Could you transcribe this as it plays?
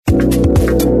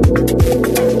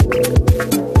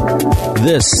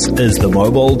This is the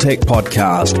Mobile Tech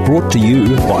Podcast, brought to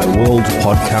you by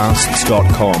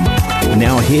worldpodcasts.com.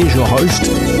 Now here's your host,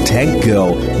 Tech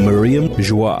Girl, Miriam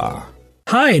Joire.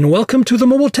 Hi, and welcome to the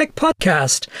Mobile Tech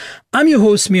Podcast. I'm your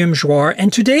host, Miriam Joire,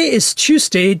 and today is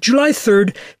Tuesday, July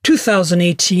 3rd,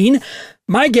 2018.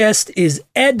 My guest is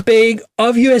Ed Baig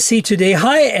of USA Today.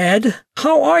 Hi, Ed.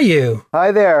 How are you?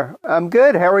 Hi there. I'm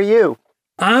good. How are you?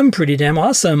 I'm pretty damn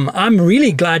awesome. I'm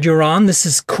really glad you're on. This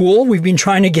is cool. We've been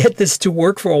trying to get this to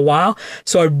work for a while,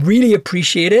 so I really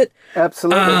appreciate it.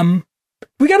 Absolutely.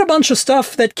 We got a bunch of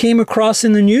stuff that came across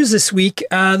in the news this week.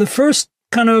 The first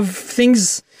kind of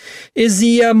things is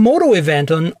the Moto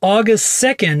event on August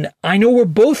 2nd. I know we're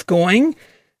both going,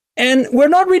 and we're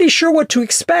not really sure what to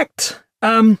expect.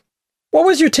 What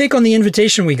was your take on the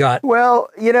invitation we got? Well,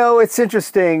 you know, it's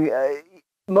interesting.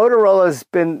 Motorola's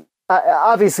been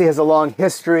obviously has a long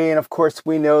history, and of course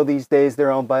we know these days they're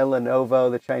owned by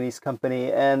Lenovo, the Chinese company,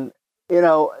 and you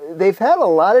know they've had a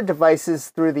lot of devices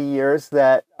through the years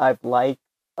that I've liked,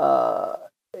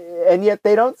 and yet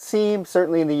they don't seem,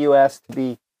 certainly in the US, to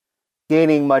be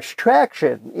gaining much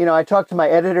traction. You know, I talked to my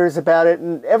editors about it,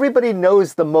 and everybody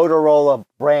knows the Motorola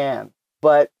brand,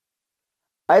 but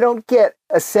I don't get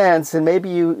a sense, and maybe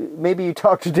you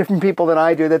talk to different people than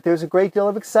I do, that there's a great deal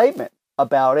of excitement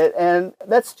about it, and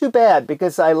that's too bad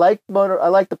because I like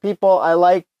the people, I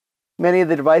like many of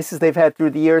the devices they've had through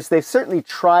the years. They've certainly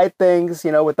tried things,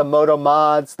 you know, with the Moto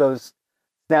mods, those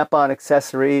snap-on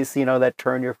accessories, you know, that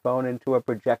turn your phone into a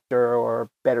projector or a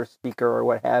better speaker or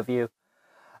what have you.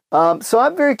 So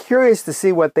I'm very curious to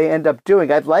see what they end up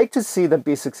doing. I'd like to see them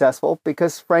be successful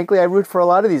because, frankly, I root for a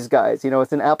lot of these guys. You know,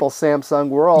 it's an Apple-Samsung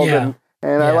world, and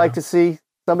I like to see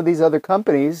some of these other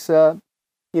companies, you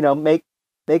know, make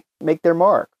their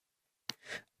mark.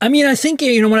 I mean, I think,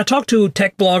 you know, when I talk to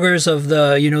tech bloggers of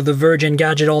the, you know, the Verge and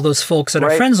Gadget, all those folks that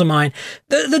are friends of mine,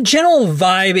 the general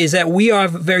vibe is that we are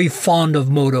very fond of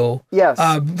Moto. Yes.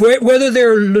 Whether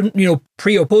they're, you know,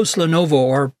 pre or post Lenovo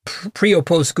or pre or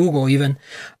post Google even,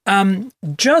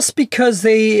 just because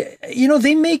they, you know,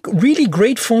 they make really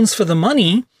great phones for the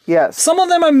money. Yes. Some of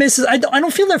them are misses. I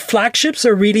don't feel their flagships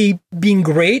are really being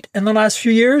great in the last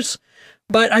few years.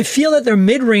 But I feel that their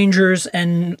mid-rangers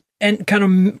and kind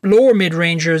of lower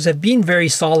mid-rangers have been very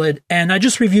solid. And I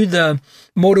just reviewed the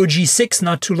Moto G6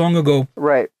 not too long ago.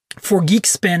 Right. For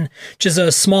Geekspin, which is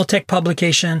a small tech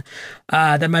publication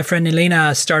that my friend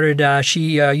Elena started.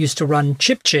 She used to run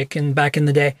Chip Chick back in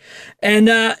the day. And,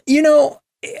 you know,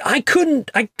 I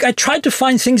tried to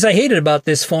find things I hated about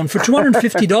this phone. For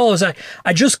 $250,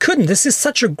 I just couldn't. This is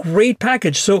such a great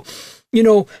package. So, you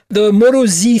know, the Moto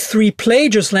Z3 Play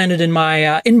just landed in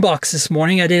my inbox this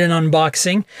morning. I did an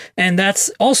unboxing, and that's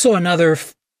also another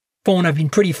phone I've been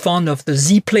pretty fond of, the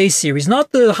Z Play series.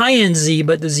 Not the high-end Z,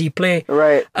 but the Z Play.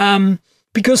 Right.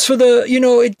 Because for the, you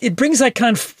know, it brings that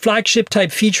kind of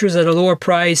flagship-type features at a lower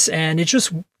price, and it's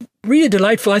just really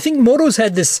delightful. I think Moto's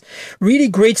had this really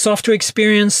great software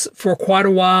experience for quite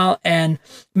a while and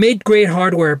made great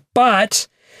hardware, but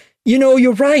you know,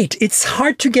 you're right. It's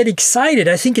hard to get excited.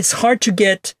 I think it's hard to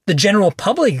get the general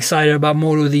public excited about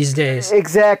Moto these days.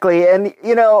 Exactly. And,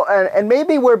 you know, and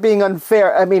maybe we're being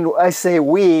unfair. I mean, I say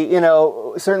we, you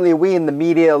know, certainly we in the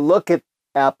media look at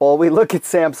Apple, we look at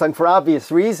Samsung for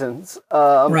obvious reasons.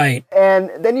 Right.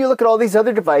 And then you look at all these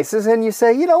other devices and you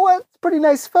say, you know what? It's a pretty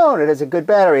nice phone. It has a good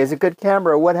battery, it has a good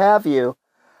camera, what have you.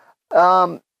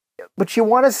 But you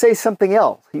want to say something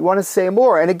else. You want to say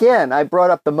more. And again, I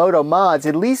brought up the Moto mods.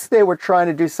 At least they were trying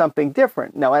to do something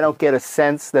different. Now, I don't get a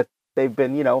sense that they've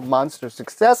been, you know, monster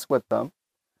success with them.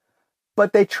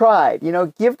 But they tried. You know,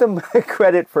 give them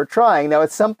credit for trying. Now,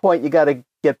 at some point, you got to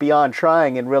get beyond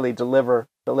trying and really deliver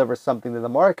something to the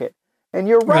market. And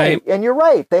you're right. And you're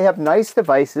right. They have nice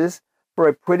devices for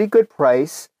a pretty good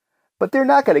price, but they're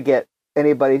not going to get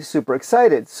anybody super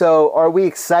excited. So are we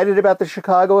excited about the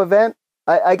Chicago event?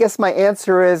 I guess my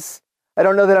answer is I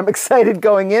don't know that I'm excited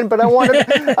going in, but I want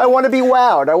to be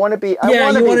wowed. I want to be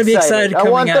excited. I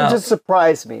want them to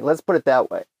surprise me. Let's put it that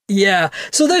way. Yeah.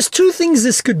 So there's two things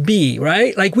this could be,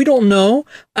 right? Like we don't know.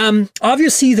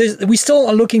 Obviously, we still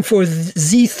are looking for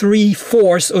Z3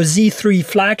 Force or Z3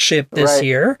 flagship this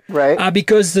year, right?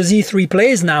 Because the Z3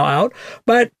 Play is now out,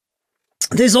 but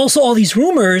there's also all these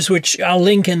rumors, which I'll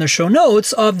link in the show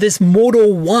notes, of this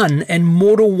Moto One and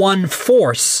Moto One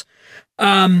Force.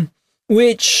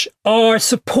 Which are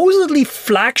supposedly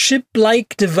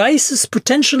flagship-like devices,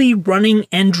 potentially running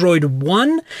Android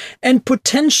One, and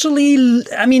potentially,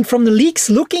 I mean, from the leaks,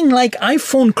 looking like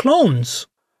iPhone clones.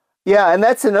 Yeah, and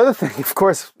that's another thing. Of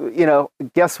course, you know,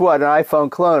 guess what? An iPhone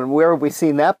clone. Where have we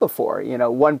seen that before? You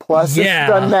know, OnePlus has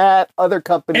done that. Other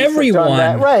companies have done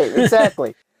that. Right,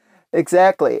 exactly.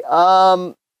 Exactly.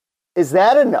 Is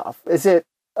that enough? Is it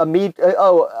I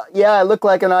look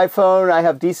like an iPhone. I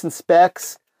have decent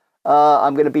specs.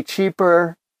 I'm going to be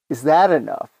cheaper. Is that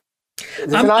enough?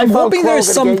 I'm hoping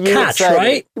there's some catch,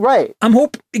 right? Right. I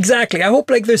hope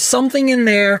like there's something in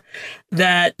there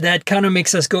that kind of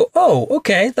makes us go, oh,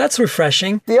 okay, that's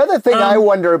refreshing. The other thing I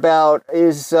wonder about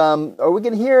is, are we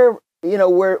going to hear?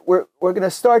 We're going to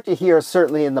start to hear,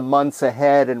 certainly in the months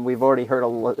ahead, and we've already heard a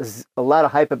lot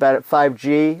of hype about it.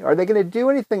 5G. Are they going to do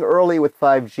anything early with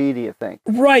 5G? Do you think?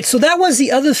 Right. So that was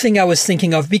the other thing I was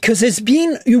thinking of, because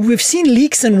we've seen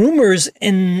leaks and rumors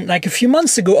in like a few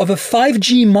months ago of a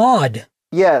 5G mod.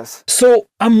 Yes. So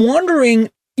I'm wondering,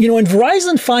 and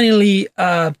Verizon finally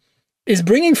is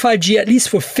bringing 5G at least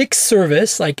for fixed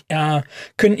service, like home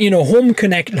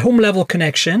level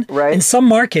connection. Right. In some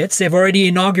markets, they've already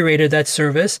inaugurated that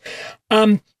service.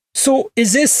 So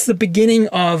is this the beginning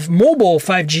of mobile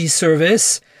 5G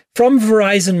service from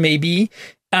Verizon, maybe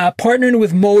partnering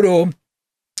with Moto?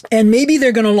 And maybe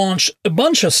they're going to launch a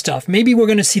bunch of stuff. Maybe we're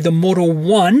going to see the Moto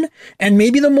One, and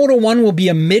maybe the Moto One will be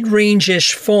a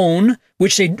mid-range-ish phone,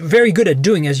 which they're very good at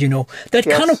doing, as you know, that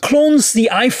kind of clones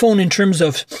the iPhone in terms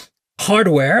of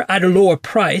hardware at a lower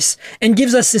price and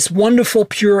gives us this wonderful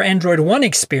pure Android One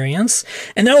experience.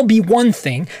 And that'll be one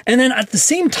thing. And then at the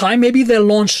same time, maybe they'll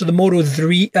launch the Moto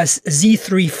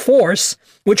Z3 Force,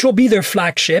 which will be their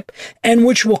flagship, and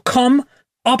which will come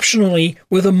optionally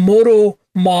with a Moto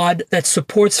mod that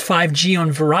supports 5G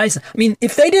on Verizon. I mean,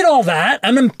 if they did all that,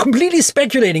 I'm completely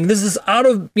speculating. This is out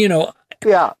of,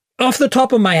 off the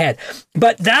top of my head.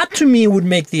 But that to me would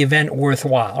make the event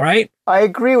worthwhile, right? I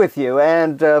agree with you.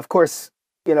 And of course,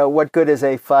 what good is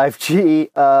a 5G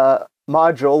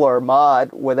module or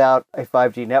mod without a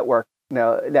 5G network?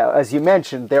 Now, as you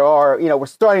mentioned, there are, we're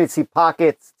starting to see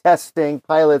pockets, testing,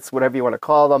 pilots, whatever you want to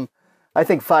call them. I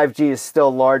think 5G is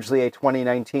still largely a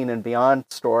 2019 and beyond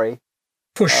story.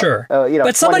 For sure.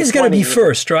 But somebody's going to be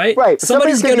first, right? Right.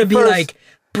 Somebody's going to be like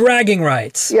bragging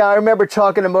rights. Yeah, I remember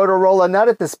talking to Motorola, not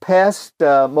at this past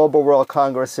Mobile World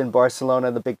Congress in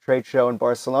Barcelona, the big trade show in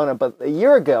Barcelona, but a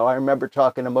year ago, I remember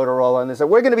talking to Motorola, and they said,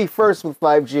 we're going to be first with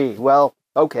 5G. Well,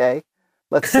 okay.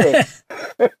 Let's see.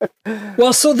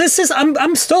 Well, so this is,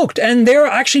 I'm stoked. And they're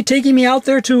actually taking me out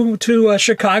there to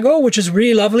Chicago, which is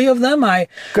really lovely of them.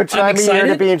 Good time of year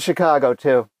to be in Chicago,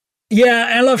 too. Yeah,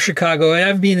 I love Chicago.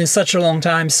 I've been in such a long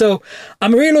time. So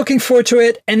I'm really looking forward to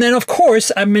it. And then, of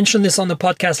course, I mentioned this on the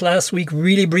podcast last week,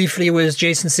 really briefly, with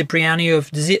Jason Cipriani of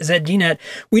ZDNet.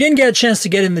 We didn't get a chance to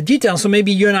get in the details, so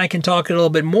maybe you and I can talk a little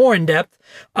bit more in depth.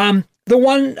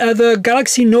 The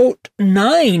Galaxy Note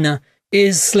 9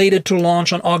 is slated to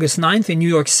launch on August 9th in New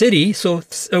York City, so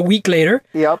a week later.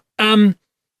 Yep. And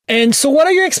so what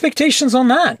are your expectations on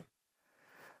that?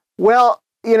 Well,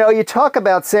 you talk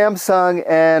about Samsung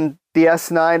and the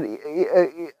S9,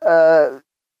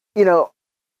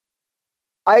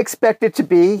 I expect it to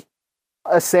be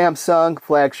a Samsung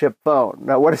flagship phone.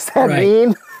 Now, what does that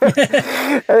mean?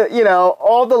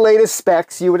 All the latest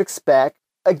specs you would expect.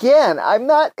 Again, I'm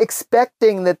not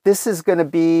expecting that this is going to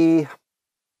be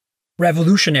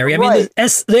revolutionary. I mean, the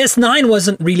S9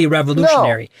 wasn't really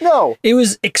revolutionary. No. It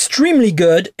was extremely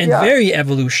good and very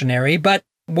evolutionary, but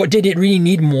what did it really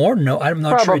need more? No, I'm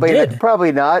not sure it did.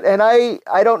 Probably not. And I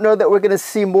don't know that we're going to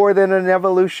see more than an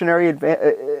evolutionary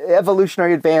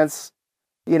advance,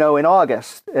 in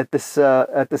August at the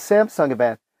Samsung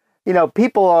event.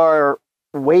 People are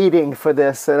waiting for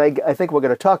this, and I think we're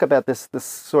going to talk about this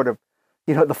sort of,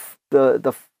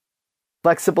 the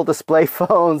flexible display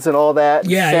phones and all that.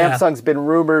 Samsung's been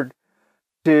rumored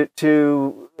to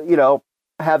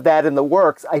have that in the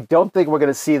works. I don't think we're going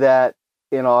to see that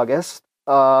in August.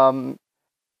 And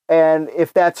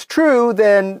if that's true,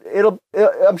 then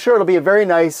I'm sure it'll be a very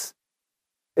nice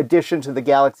addition to the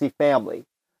Galaxy family.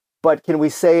 But can we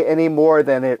say any more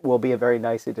than it will be a very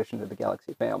nice addition to the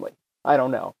Galaxy family? I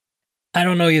don't know. I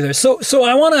don't know either. So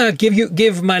I want to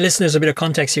give my listeners a bit of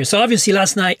context here. So obviously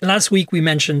last week we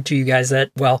mentioned to you guys that,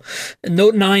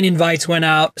 Note 9 invites went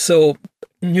out. So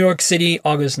New York City,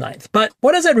 August 9th. But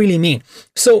what does that really mean?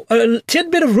 So a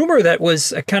tidbit of rumor that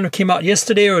was kind of came out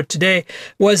yesterday or today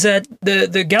was that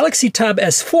the Galaxy Tab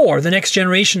S4, the next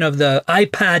generation of the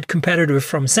iPad competitor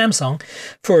from Samsung,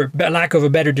 for lack of a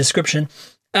better description,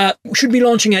 should be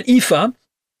launching at IFA.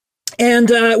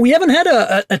 And we haven't had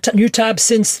a new tab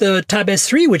since the Tab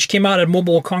S3, which came out at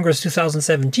Mobile Congress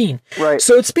 2017. Right.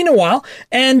 So it's been a while.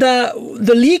 And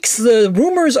the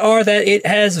rumors are that it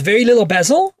has very little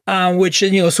bezel, which,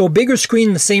 so a bigger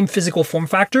screen, the same physical form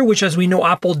factor, which, as we know,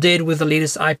 Apple did with the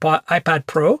latest iPad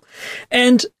Pro.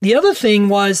 And the other thing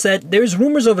was that there's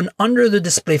rumors of an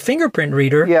under-the-display fingerprint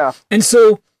reader. Yeah. And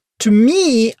so to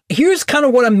me, here's kind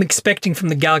of what I'm expecting from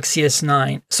the Galaxy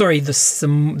S9. Sorry,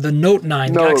 the Note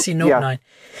 9, Galaxy Note 9.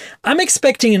 I'm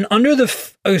expecting an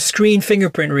under-the-screen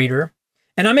fingerprint reader,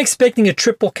 and I'm expecting a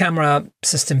triple camera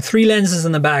system, 3 lenses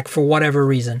in the back for whatever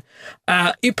reason.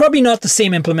 It probably not the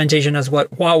same implementation as what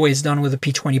Huawei's done with the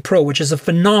P20 Pro, which is a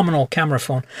phenomenal camera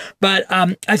phone. But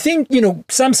I think,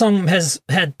 Samsung has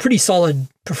had pretty solid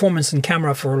performance in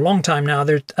camera for a long time now.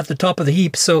 They're at the top of the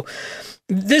heap. So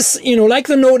this, like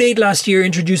the Note 8 last year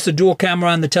introduced the dual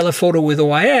camera and the telephoto with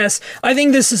OIS, I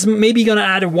think this is maybe going to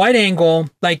add a wide angle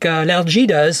like LG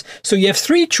does. So you have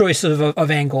 3 choices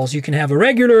of angles. You can have a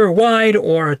regular, a wide,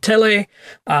 or a tele.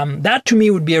 That to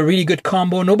me would be a really good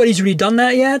combo. Nobody's really done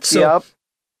that yet. So,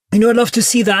 I'd love to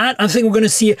see that. I think we're going to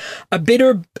see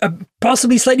a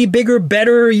possibly slightly bigger,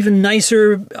 better, even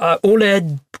nicer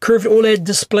curved OLED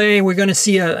display. We're going to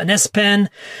see an S Pen,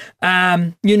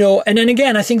 and then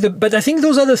again, I think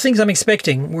those are the things I'm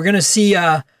expecting. We're going to see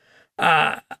under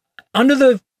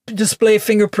the display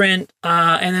fingerprint,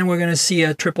 and then we're going to see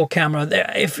a triple camera.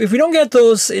 If we don't get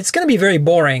those, it's going to be very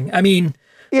boring. I mean,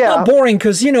 not boring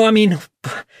because, it's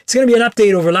going to be an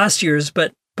update over last year's,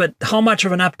 but how much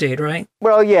of an update, right?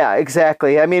 Well, yeah,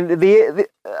 exactly. I mean, the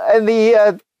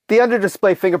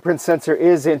under-display fingerprint sensor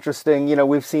is interesting.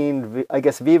 We've seen, I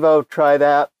guess, Vivo try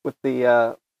that with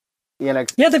the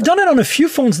NX. Yeah, they've done it on a few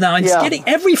phones now, and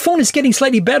every phone is getting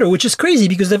slightly better, which is crazy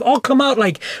because they've all come out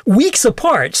like weeks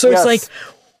apart. So it's like,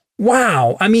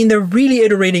 wow. I mean, they're really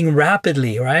iterating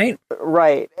rapidly, right?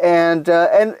 Right, and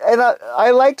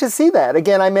I like to see that.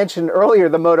 Again, I mentioned earlier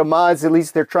the Moto Mods. At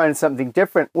least they're trying something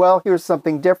different. Well, here's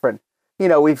something different.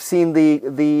 We've seen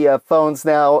the phones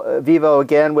now. Vivo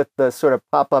again with the sort of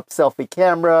pop-up selfie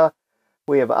camera.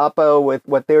 We have Oppo with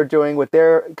what they're doing with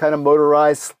their kind of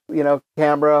motorized,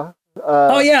 camera.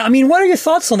 I mean, what are your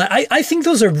thoughts on that? I think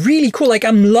those are really cool. Like,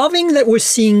 I'm loving that we're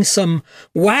seeing some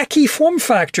wacky form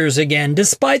factors again,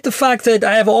 despite the fact that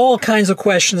I have all kinds of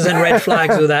questions and red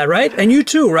flags with that, right? And you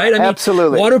too, right? I mean,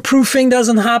 absolutely. Waterproofing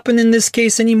doesn't happen in this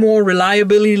case anymore.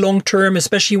 Reliability long term,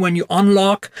 especially when you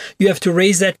unlock, you have to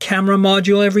raise that camera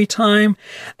module every time.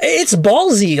 It's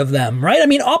ballsy of them, right? I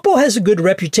mean, Oppo has a good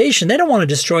reputation. They don't want to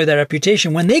destroy that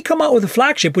reputation. When they come out with a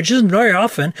flagship, which isn't very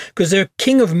often because they're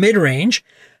king of mid-range,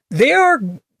 they are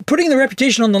putting the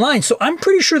reputation on the line. So I'm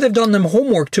pretty sure they've done them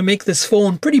homework to make this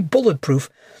phone pretty bulletproof.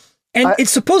 And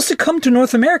it's supposed to come to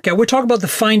North America. We're talking about the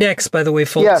Find X, by the way,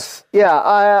 folks. Yes. Yeah.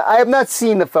 I have not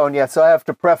seen the phone yet, so I have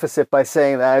to preface it by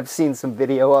saying that I've seen some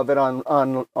video of it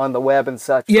on the web and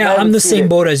such. Yeah, I'm the same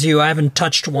boat as you. I haven't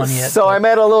touched one yet. So I'm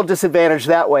at a little disadvantage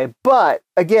that way. But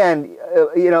again,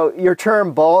 your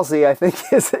term ballsy, I think,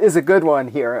 is a good one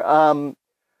here.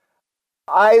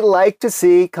 I like to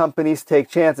see companies take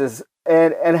chances.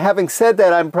 And having said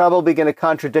that, I'm probably going to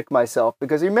contradict myself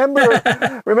because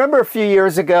remember a few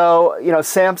years ago,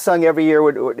 Samsung every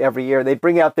year they'd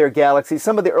bring out their Galaxies,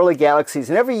 some of the early Galaxies,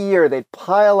 and every year they'd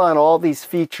pile on all these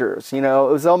features. It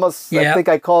was almost, I think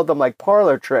I called them like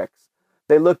parlor tricks.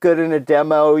 They look good in a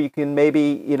demo. You can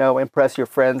maybe, impress your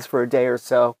friends for a day or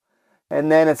so.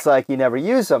 And then it's like you never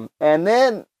use them. And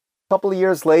then a couple of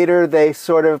years later, they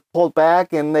sort of pulled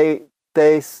back and they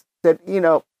said,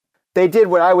 they did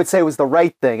what I would say was the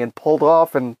right thing and pulled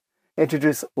off and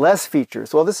introduced less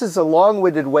features. Well, this is a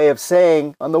long-winded way of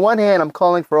saying, on the one hand, I'm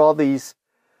calling for all these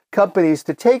companies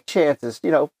to take chances,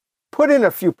 put in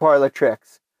a few parlor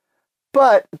tricks.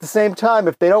 But at the same time,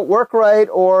 if they don't work right,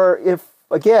 or if,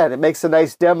 again, it makes a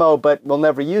nice demo, but we'll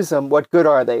never use them, what good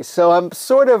are they? So I'm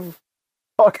sort of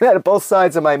talking out of both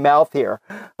sides of my mouth here.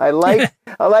 I like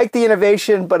the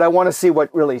innovation, but I want to see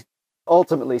what really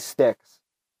ultimately sticks.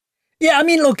 Yeah, I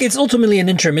mean, look, it's ultimately an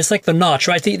interim. It's like the Notch,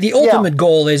 right? The ultimate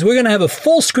goal is we're going to have a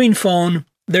full screen phone.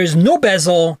 There's no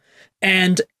bezel,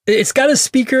 and it's got a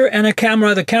speaker and a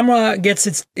camera. The camera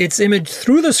gets its image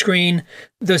through the screen.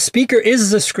 The speaker is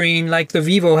the screen, like the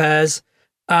Vivo has.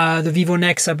 The Vivo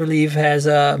Nex, I believe, has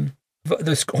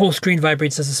the whole screen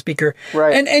vibrates as a speaker.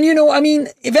 Right. And I mean,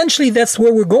 eventually that's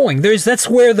where we're going. That's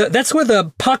where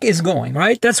the puck is going,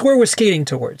 right? That's where we're skating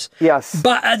towards. Yes.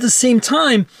 But at the same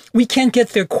time, we can't get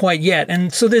there quite yet.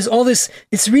 And so there's all this,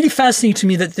 it's really fascinating to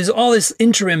me that there's all this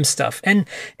interim stuff. And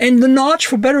the Notch,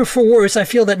 for better or for worse, I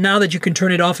feel that now that you can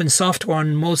turn it off in software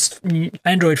on most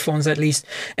Android phones at least,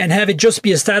 and have it just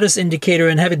be a status indicator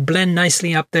and have it blend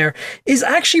nicely up there, is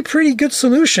actually a pretty good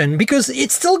solution because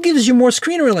it still gives you more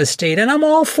screen real estate. And I'm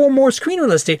all for more screen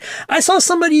real estate. I saw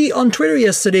somebody on Twitter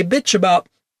yesterday bitch about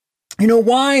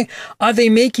Why are they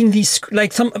making these,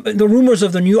 like the rumors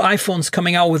of the new iPhones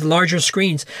coming out with larger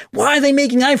screens? Why are they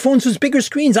making iPhones with bigger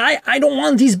screens? I don't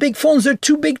want these big phones. They're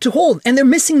too big to hold. And they're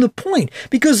missing the point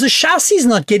because the chassis is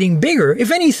not getting bigger.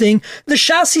 If anything, the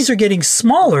chassis are getting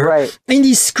smaller, right, and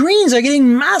these screens are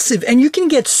getting massive, and you can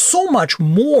get so much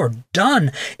more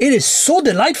done. It is so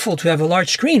delightful to have a large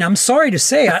screen. I'm sorry to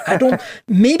say, I don't,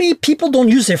 maybe people don't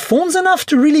use their phones enough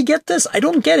to really get this. I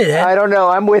don't get it, Ed. I don't know.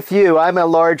 I'm with you. I'm a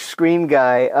large screen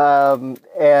guy,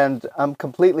 and I'm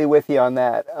completely with you on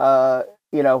that.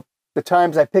 The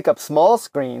times I pick up small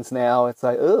screens now, it's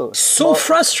like, ooh, so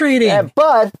frustrating. Yeah,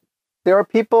 but there are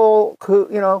people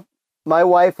who, my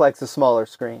wife likes a smaller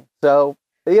screen, so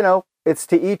it's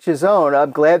to each his own.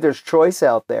 I'm glad there's choice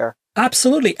out there.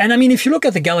 Absolutely. And I mean, if you look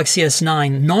at the Galaxy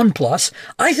S9 non-Plus,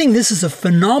 I think this is a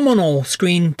phenomenal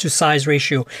screen to size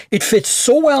ratio. It fits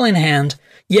so well in hand,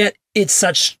 yet it's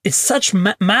such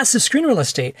massive screen real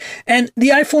estate. And the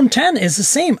iPhone 10 is the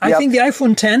same. I think the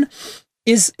iPhone 10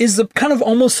 is the kind of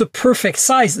almost a perfect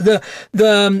size. The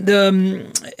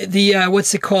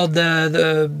what's it called?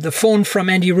 The phone from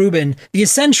Andy Rubin, the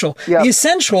Essential. Yep. The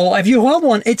Essential, if you hold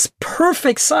one, it's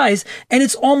perfect size and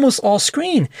it's almost all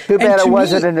screen. Too bad it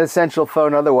wasn't an Essential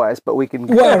phone otherwise, but we can.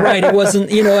 Well, right, it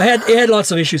wasn't. It had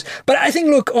lots of issues. But I think,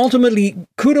 look, ultimately,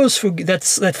 kudos for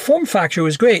that form factor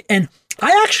was great. And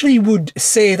I actually would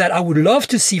say that I would love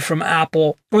to see from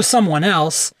Apple or someone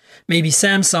else, maybe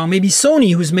Samsung, maybe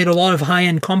Sony, who's made a lot of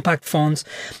high-end compact phones.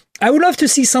 I would love to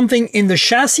see something in the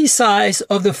chassis size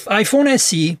of the iPhone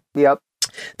SE. Yep.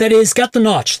 That is got the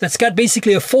notch. That's got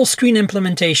basically a full screen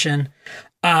implementation,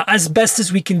 as best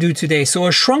as we can do today. So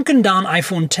a shrunken down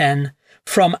iPhone 10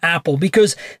 from Apple,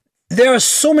 because there are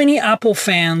so many Apple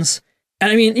fans.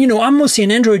 I mean, I'm mostly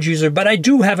an Android user, but I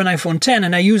do have an iPhone 10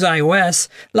 and I use iOS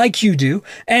like you do.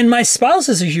 And my spouse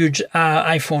is a huge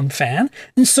iPhone fan.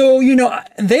 And so,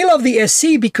 they love the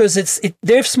SE because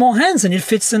they have small hands and it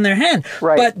fits in their hand.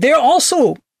 Right. But they're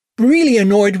also really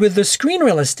annoyed with the screen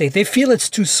real estate. They feel it's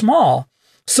too small.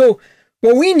 So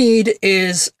what we need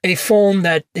is a phone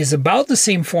that is about the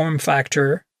same form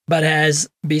factor, but has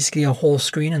basically a whole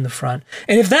screen in the front.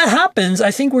 And if that happens,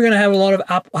 I think we're going to have a lot of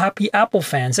happy Apple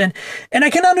fans. And I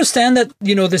can understand that,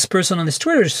 this person on this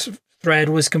Twitter thread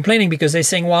was complaining because they're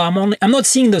saying, well, I'm not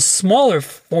seeing the smaller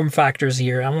form factors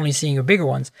here. I'm only seeing the bigger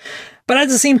ones. But at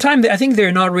the same time, I think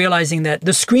they're not realizing that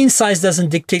the screen size doesn't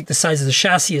dictate the size of the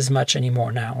chassis as much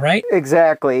anymore now, right?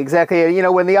 Exactly.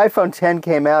 When the iPhone 10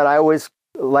 came out, I was,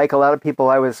 like a lot of people,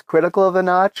 I was critical of the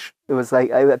notch. It was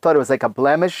like, I thought it was like a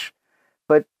blemish.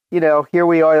 Here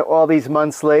we are all these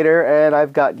months later, and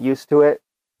I've gotten used to it.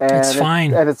 And it's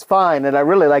fine. It's fine, and I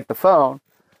really like the phone.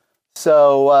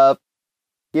 So,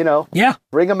 bring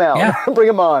them out. Yeah. Bring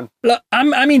them on. Look,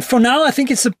 I mean, for now, I think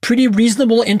it's a pretty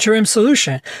reasonable interim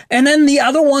solution. And then the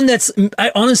other one that's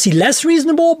honestly less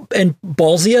reasonable and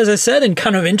ballsy, as I said, and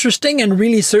kind of interesting and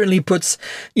really certainly puts,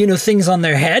 things on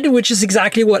their head, which is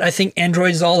exactly what I think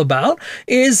Android is all about,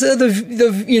 is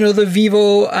the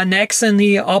Vivo Nex and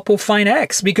the Oppo Find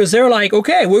X, because they're like,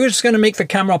 okay, we're just going to make the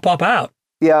camera pop out.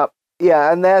 Yeah.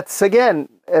 Yeah. And that's, again,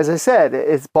 as I said,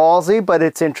 it's ballsy, but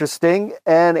it's interesting.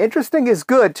 And interesting is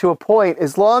good to a point,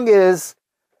 as long as,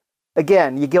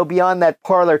 again, you go beyond that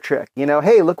parlor trick.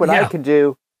 Hey, look what I can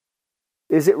do.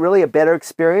 Is it really a better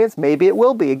experience? Maybe it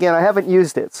will be. Again, I haven't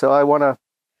used it, so I want to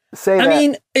say that. I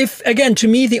mean, to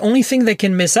me, the only thing they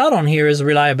can miss out on here is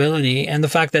reliability and the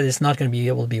fact that it's not going to be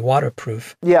able to be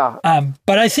waterproof. Yeah.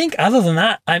 But I think other than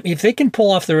that, if they can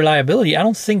pull off the reliability, I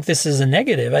don't think this is a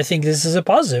negative. I think this is a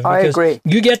positive. I agree.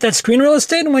 You get that screen real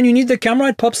estate, and when you need the camera,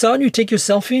 it pops out, and you take your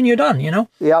selfie, and you're done,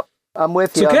 Yep. I'm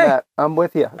with you on that. I'm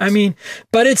with you. I mean,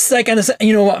 but it's like,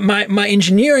 my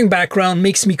engineering background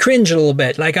makes me cringe a little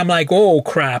bit. Like, I'm like, oh,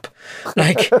 crap.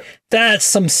 Like, that's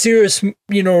some serious,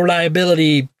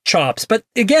 reliability chops. But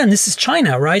again, this is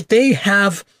China, right? They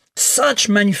have such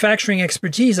manufacturing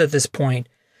expertise at this point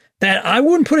that I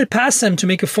wouldn't put it past them to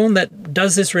make a phone that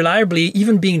does this reliably,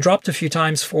 even being dropped a few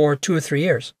times for 2 or 3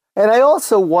 years. And I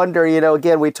also wonder,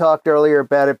 again, we talked earlier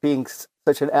about it being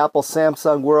such an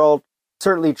Apple-Samsung world.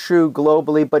 Certainly true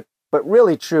globally, but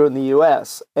really true in the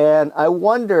U.S. And I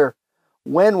wonder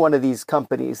when one of these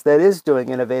companies that is doing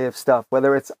innovative stuff,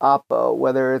 whether it's Oppo,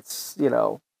 whether it's,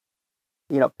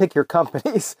 pick your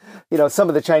companies, some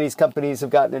of the Chinese companies have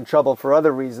gotten in trouble for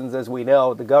other reasons, as we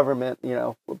know, the government,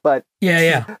 but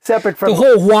separate from the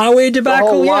whole Huawei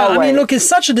debacle. Huawei. I mean, look, it's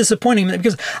such a disappointing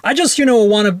because I just,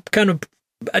 want to kind of,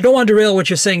 I don't want to derail what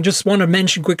you're saying. Just want to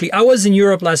mention quickly. I was in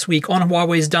Europe last week on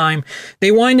Huawei's dime.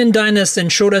 They wined and dined us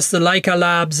and showed us the Leica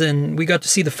labs, and we got to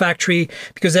see the factory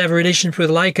because they have a relationship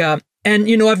with Leica. And,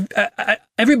 you know,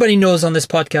 everybody knows on this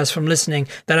podcast from listening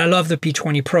that I love the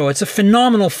P20 Pro. It's a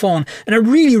phenomenal phone. And I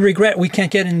really regret we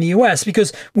can't get it in the US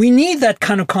because we need that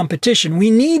kind of competition.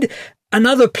 We need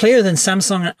another player than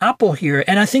Samsung and Apple here.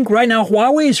 And I think right now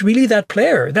Huawei is really that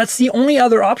player. That's the only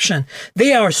other option.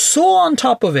 They are so on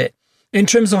top of it in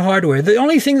terms of hardware. The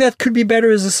only thing that could be better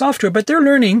is the software, but they're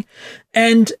learning.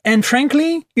 And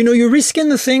frankly, you know, you reskin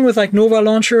the thing with like Nova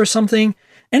Launcher or something,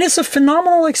 and it's a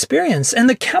phenomenal experience. And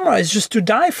the camera is just to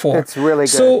die for. It's really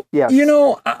good. So, yes. you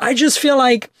know, I just feel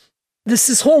like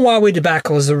this whole Huawei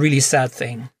debacle is a really sad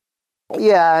thing.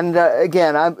 Yeah, and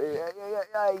again,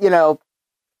 you know,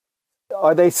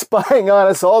 are they spying on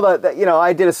us? All that, you know,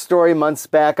 I did a story months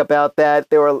back about that.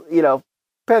 There were, you know,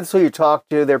 depends who you talk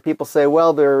to. There are people say,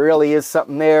 well, there really is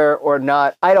something there or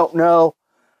not. I don't know.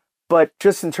 But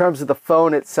just in terms of the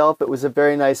phone itself, it was a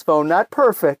very nice phone. Not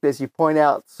perfect, as you point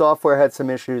out. Software had some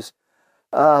issues.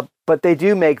 But they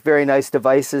do make very nice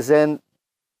devices. And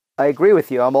I agree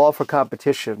with you. I'm all for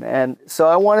competition. And so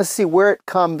I want to see where it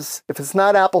comes. If it's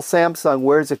not Apple, Samsung,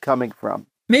 where's it coming from?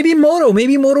 Maybe Moto.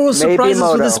 Maybe Moto will surprise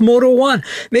us with this Moto One.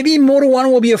 Maybe Moto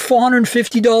One will be a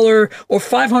 $450 or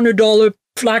 $500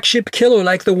 flagship killer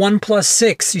like the OnePlus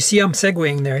 6. You see I'm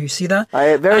segueing there. You see that?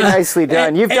 Very nicely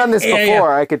done. You've done this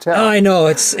before, I could tell. I know.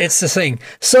 It's the thing.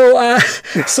 So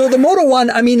so the Moto One,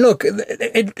 I mean, look,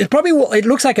 it probably will, it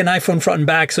looks like an iPhone front and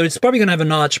back, so it's probably going to have a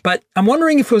notch, but I'm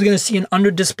wondering if we're going to see an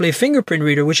under-display fingerprint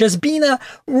reader, which has been a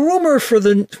rumor for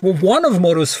one of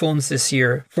Moto's phones this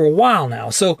year for a while now.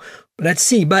 So let's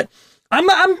see. But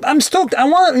I'm stoked. I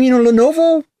want, you know,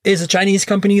 Lenovo is a Chinese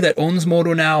company that owns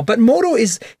Moto now, but Moto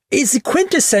is a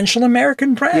quintessential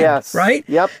American brand, yes, right?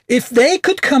 Yep. If they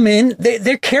could come in,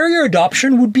 their carrier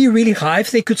adoption would be really high if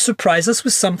they could surprise us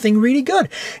with something really good.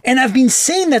 And I've been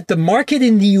saying that the market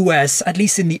in the US, at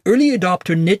least in the early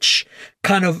adopter niche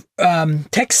kind of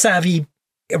tech-savvy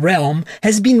realm,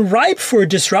 has been ripe for a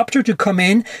disruptor to come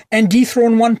in and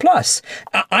dethrone OnePlus.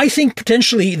 I think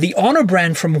potentially the Honor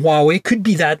brand from Huawei could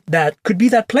be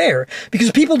that player, because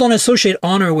people don't associate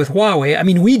Honor with Huawei. I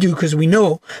mean, we do because we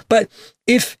know, but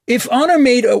if Honor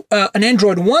made an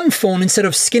Android One phone instead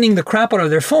of skinning the crap out of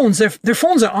their phones, their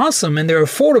phones are awesome and they're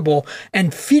affordable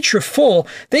and feature full.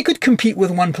 They could compete with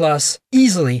OnePlus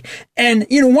easily. And,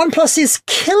 you know, OnePlus is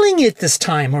killing it this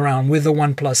time around with the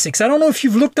OnePlus 6. I don't know if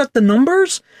you've looked at the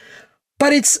numbers,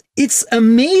 but it's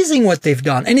amazing what they've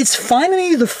done. And it's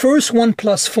finally the first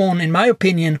OnePlus phone, in my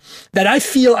opinion, that I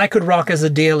feel I could rock as a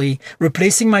daily,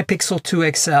 replacing my Pixel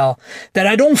 2 XL, that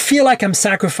I don't feel like I'm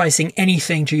sacrificing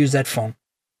anything to use that phone.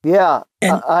 Yeah,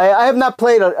 and I have not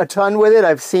played a ton with it.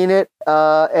 I've seen it,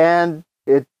 and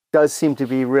it does seem to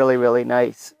be really, really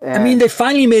nice. And I mean, they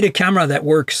finally made a camera that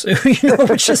works, you know,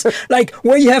 which is like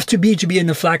where you have to be in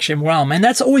the flagship realm. And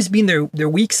that's always been their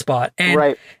weak spot. And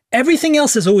right. Everything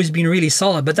else has always been really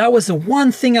solid, but that was the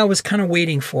one thing I was kind of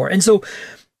waiting for. And so,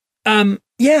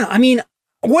 yeah, I mean,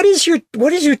 what is your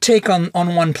take on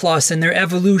OnePlus and their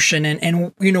evolution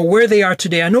and you know where they are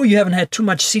today? I know you haven't had too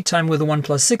much seat time with the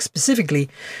OnePlus 6 specifically,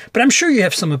 but I'm sure you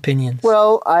have some opinions.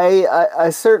 Well, I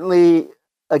certainly,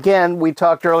 again, we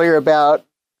talked earlier about,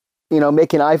 you know,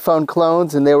 making iPhone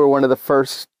clones, and they were one of the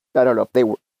first. I don't know if they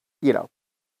were, you know,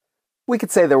 we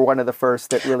could say they're one of the first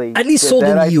that really at least sold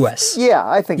in the US. Yeah,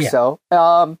 I think so.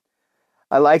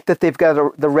 I like that they've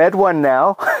got the red one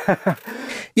now.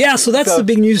 Yeah, so that's the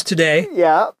big news today.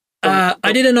 Yeah.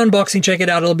 I did an unboxing, check it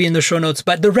out, it'll be in the show notes,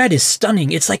 but the red is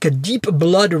stunning. It's like a deep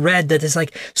blood red that is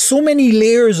like so many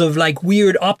layers of like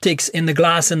weird optics in the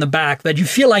glass in the back that you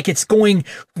feel like it's going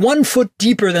 1 foot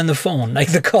deeper than the phone,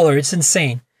 like the color. It's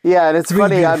insane. Yeah, and it's really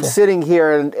funny, beautiful. I'm sitting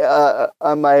here and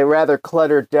on my rather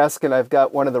cluttered desk, and I've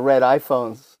got one of the red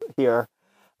iPhones here.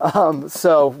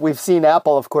 So we've seen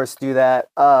Apple, of course, do that.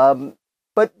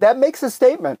 But that makes a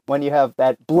statement when you have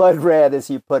that blood red, as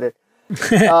you put it.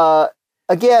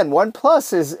 Again,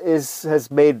 OnePlus has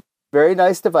made very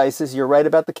nice devices. You're right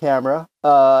about the camera.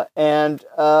 And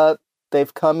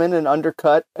they've come in and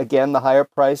undercut, again, the higher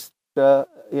priced,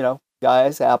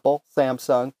 guys, Apple,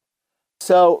 Samsung.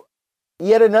 So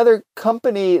yet another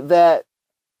company that,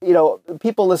 you know,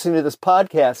 people listening to this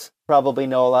podcast probably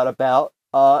know a lot about.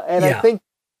 And I think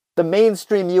the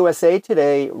mainstream USA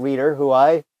Today reader who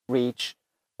I reach,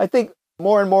 I think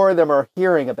more and more of them are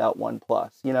hearing about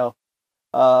OnePlus, you know,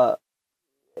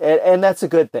 and that's a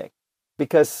good thing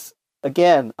because,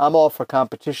 again, I'm all for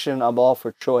competition. I'm all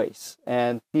for choice.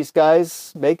 And these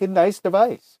guys make a nice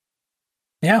device.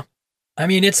 Yeah. I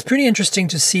mean, it's pretty interesting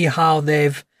to see how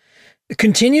they've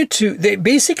they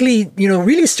basically,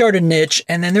 really start a niche,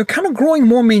 and then they're kind of growing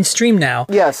more mainstream now.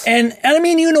 Yes. And I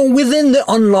mean, within the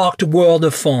unlocked world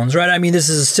of phones, right? I mean, this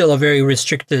is still a very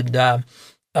restricted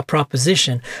a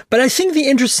proposition. But I think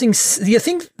I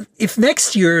think if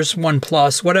next year's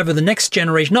OnePlus, whatever the next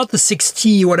generation, not the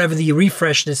 6T, whatever the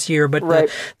refresh this year, but right.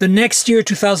 the next year,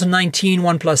 2019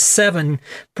 OnePlus 7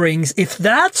 brings, if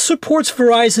that supports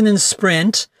Verizon and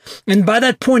Sprint, and by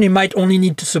that point, it might only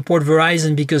need to support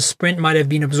Verizon because Sprint might have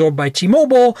been absorbed by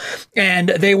T-Mobile, and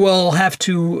they will have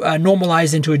to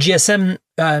normalize into a GSM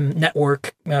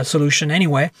network solution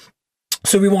anyway.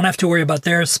 So we won't have to worry about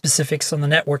their specifics on the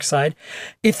network side.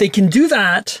 If they can do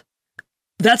that,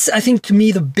 that's, I think, to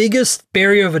me, the biggest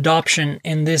barrier of adoption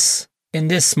in this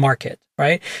market,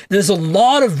 right? There's a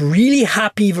lot of really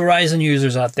happy Verizon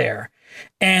users out there,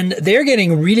 and they're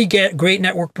getting really great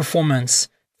network performance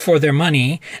for their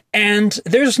money, and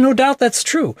there's no doubt that's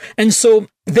true. And so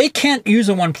they can't use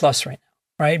a OnePlus right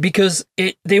now, right? Because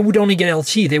they would only get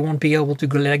LTE. They won't be able to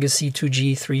go legacy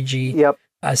 2G, 3G, yep.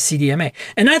 CDMA.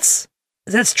 And that's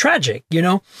tragic,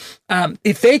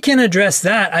 If they can address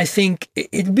that, I think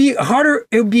it'd be harder.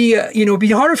 It would be, it'd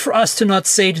be harder for us to not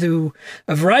say to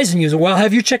a Verizon user, "Well,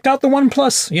 have you checked out the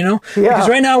OnePlus?" Yeah. Because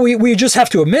right now we just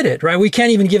have to admit it, right? We can't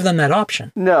even give them that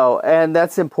option. No, and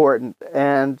that's important.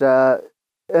 And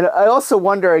I also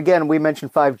wonder, again, we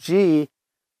mentioned 5G.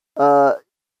 Are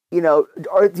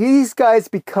these guys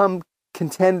become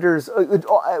contenders?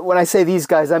 When I say these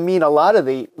guys, I mean a lot of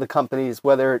the companies.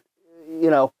 Whether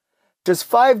does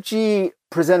 5G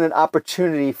present an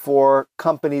opportunity for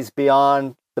companies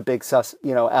beyond the big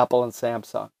Apple and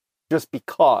Samsung? Just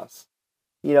because,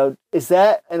 is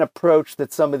that an approach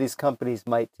that some of these companies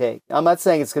might take? I'm not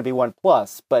saying it's going to be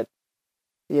OnePlus, but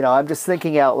I'm just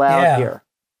thinking out loud here.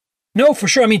 No, for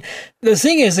sure. I mean, the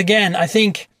thing is, again, I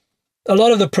think a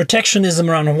lot of the protectionism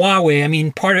around Huawei, I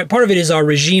mean, part of it is our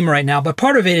regime right now, but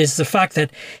part of it is the fact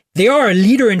that they are a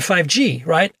leader in 5G,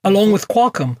 right? Along with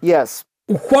Qualcomm. Yes.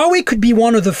 Huawei could be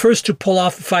one of the first to pull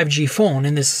off a 5G phone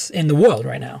in the world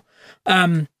right now.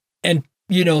 But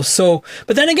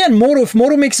then again, if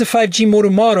Moto makes a 5G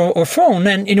Moto or phone,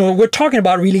 and, we're talking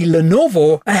about really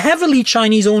Lenovo, a heavily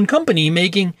Chinese-owned company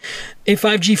making a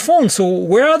 5G phone. So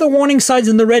where are the warning signs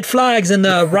and the red flags and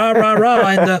the rah, rah, rah,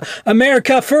 and the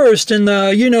America first, and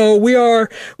the,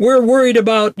 we're worried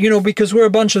about, because we're a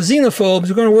bunch of xenophobes,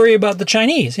 we're going to worry about the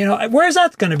Chinese. Where's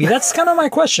that going to be? That's kind of my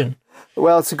question.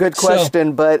 Well, it's a good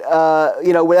question, but,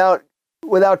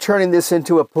 without turning this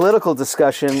into a political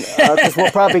discussion, because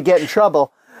we'll probably get in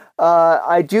trouble,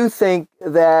 I do think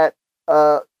that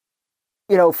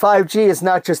 5G is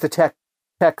not just a tech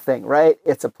thing, right?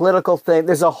 It's a political thing.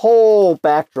 There's a whole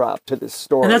backdrop to this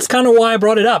story, and that's kind of why I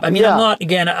brought it up. I mean, I'm not.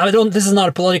 Again, this is not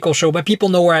a political show, but people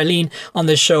know where I lean on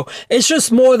this show. It's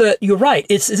just more that you're right.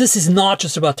 This is not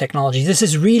just about technology. This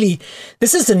is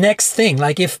the next thing.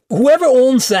 Like, if whoever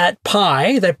owns that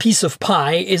piece of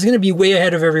pie, is going to be way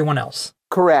ahead of everyone else.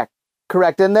 Correct.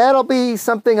 And that'll be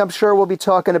something I'm sure we'll be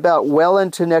talking about well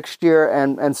into next year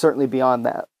and certainly beyond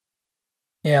that.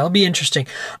 Yeah, it'll be interesting.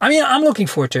 I mean, I'm looking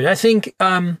forward to it. I think,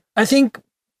 I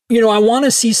want to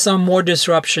see some more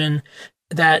disruption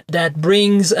that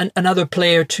brings another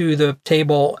player to the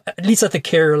table, at least at the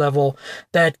carrier level,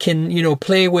 that can,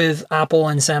 play with Apple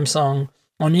and Samsung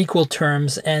on equal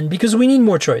terms, and because we need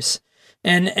more choice.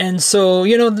 And so,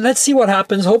 let's see what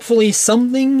happens. Hopefully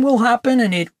something will happen,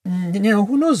 and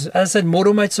who knows? As I said,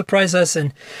 Moto might surprise us,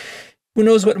 and who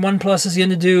knows what OnePlus is going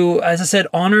to do. As I said,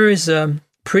 Honor is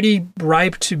pretty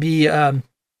ripe to be a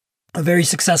very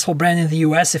successful brand in the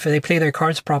US if they play their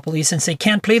cards properly, since they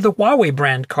can't play the Huawei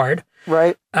brand card.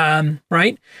 Right.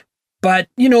 Right. But,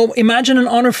 imagine an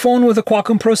Honor phone with a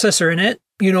Qualcomm processor in it,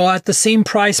 at the same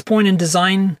price point and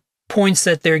design points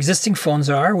that their existing phones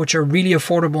are, which are really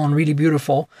affordable and really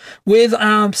beautiful, with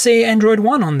say Android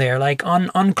One on there, like on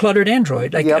uncluttered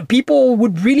Android. Like, people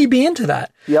would really be into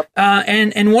that. Yep.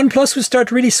 And OnePlus would start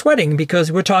really sweating,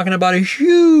 because we're talking about a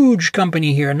huge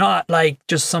company here, not like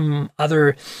just some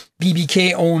other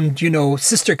BBK owned,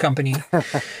 sister company.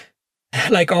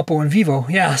 Like Oppo and Vivo.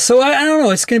 Yeah. So I don't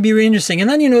know. It's going to be really interesting. And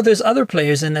then, there's other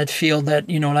players in that field that,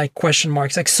 like question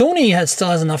marks. Like Sony still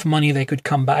has enough money they could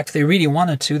come back if they really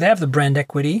wanted to. They have the brand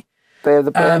equity. They have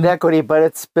the brand equity, but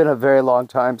it's been a very long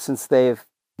time since they've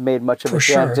made much of a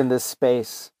dent in this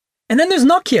space. And then there's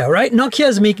Nokia, right? Nokia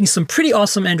is making some pretty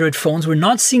awesome Android phones. We're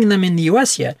not seeing them in the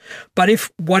US yet. But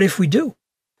what if we do?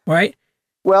 Right?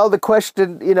 Well, the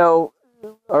question,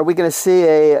 are we going to see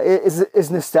is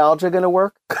nostalgia going to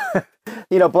work?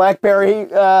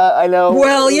 BlackBerry, I know.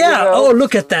 Well, yeah. Oh,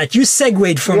 look at that. You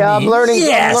segued from me. Yeah, I'm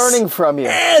learning from you.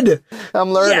 Ed!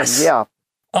 I'm learning, yes. yeah.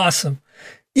 Awesome.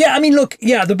 Yeah, I mean, look,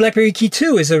 yeah, the BlackBerry Key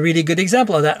 2 is a really good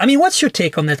example of that. I mean, what's your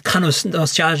take on that kind of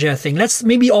nostalgia thing? Let's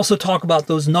maybe also talk about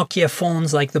those Nokia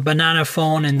phones, like the banana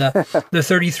phone and the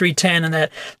 3310 and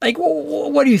that. Like,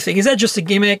 what do you think? Is that just a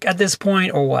gimmick at this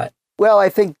point or what? Well, I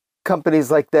think companies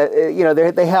like that,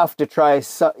 they have to try,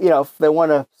 if they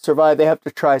want to survive, they have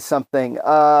to try something.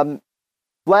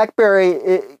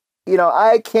 BlackBerry,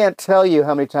 I can't tell you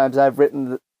how many times I've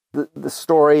written the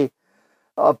story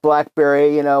of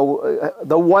BlackBerry,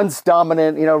 the once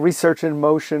dominant, research in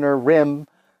motion or RIM,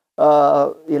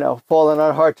 falling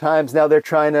on hard times. Now they're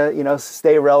trying to,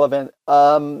 stay relevant.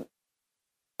 Of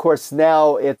course,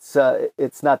 now it's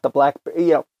not the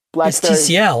BlackBerry, BlackBerry. It's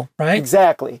TCL, right?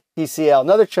 Exactly. TCL,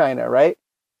 another China, right?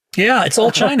 Yeah, it's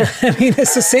all China. I mean,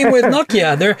 it's the same with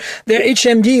Nokia. They're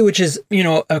HMD, which is,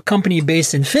 a company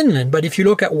based in Finland. But if you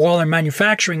look at all their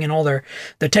manufacturing and all their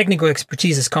technical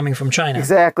expertise is coming from China.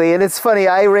 Exactly. And it's funny,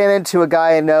 I ran into a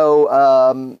guy I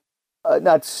know,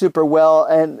 not super well,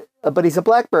 but he's a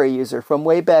BlackBerry user from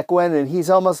way back when, and he's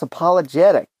almost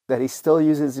apologetic that he still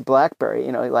uses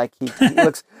BlackBerry. Like he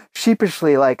looks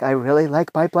sheepishly like, I really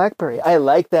like my BlackBerry. I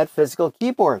like that physical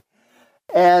keyboard.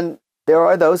 And there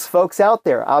are those folks out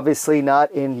there, obviously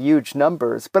not in huge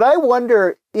numbers. But I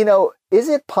wonder, is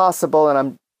it possible,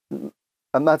 and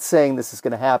I'm not saying this is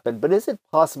going to happen, but is it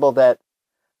possible that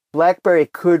BlackBerry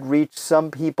could reach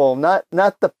some people, not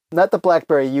the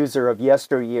BlackBerry user of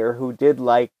yesteryear who did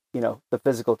like, the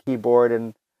physical keyboard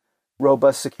and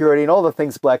robust security and all the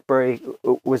things BlackBerry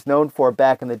was known for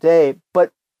back in the day,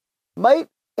 but might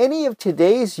any of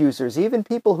today's users, even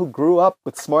people who grew up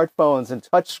with smartphones and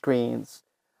touchscreens,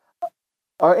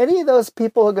 are any of those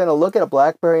people going to look at a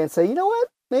BlackBerry and say, you know what,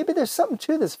 maybe there's something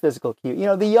to this physical key?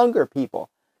 The younger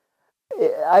people.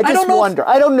 I just wonder.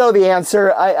 I don't know the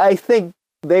answer. I think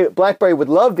BlackBerry would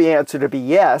love the answer to be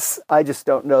yes. I just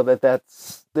don't know that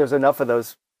there's enough of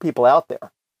those people out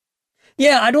there.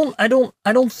 Yeah, I don't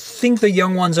think the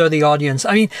young ones are the audience.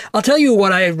 I mean, I'll tell you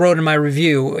what I wrote in my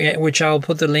review, which I'll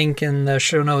put the link in the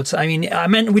show notes. I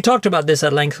mean, we talked about this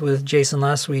at length with Jason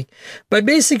last week, but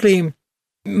basically,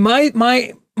 my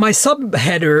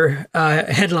subheader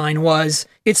headline was,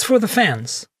 it's for the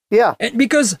fans. Yeah.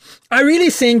 Because I really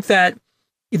think that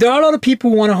there are a lot of people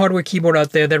who want a hardware keyboard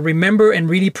out there that remember and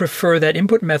really prefer that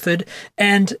input method.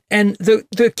 And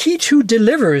the Key 2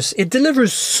 delivers. It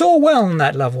delivers so well on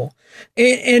that level.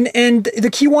 And the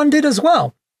Key 1 did as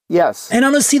well. Yes. And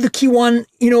honestly, the Key 1,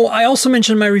 I also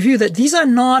mentioned in my review that these are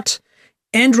not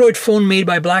Android phone made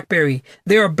by BlackBerry.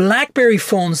 They are BlackBerry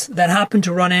phones that happen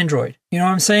to run Android. You know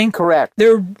what I'm saying? Correct.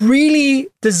 They're really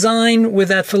designed with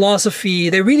that philosophy.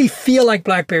 They really feel like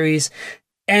BlackBerries.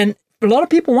 And a lot of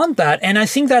people want that. And I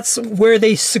think that's where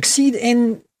they succeed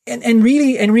and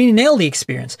really nail the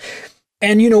experience.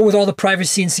 And, with all the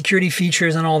privacy and security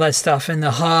features and all that stuff and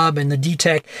the hub and the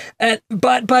DTEC.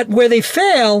 But where they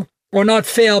fail, or not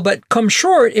fail, but come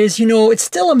short is, it's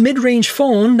still a mid-range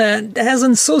phone that has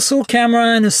a so-so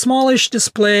camera and a smallish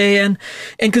display. And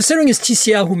considering it's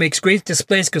TCL, who makes great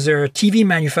displays because they're a TV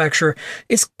manufacturer,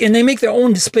 and they make their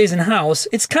own displays in-house,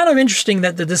 it's kind of interesting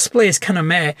that the display is kind of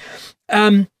meh.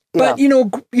 But,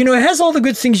 it has all the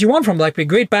good things you want from BlackBerry,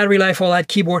 great battery life, all that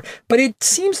keyboard, but it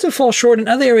seems to fall short in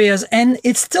other areas, and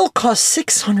it still costs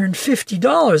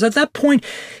 $650. At that point,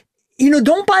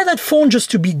 don't buy that phone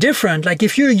just to be different. Like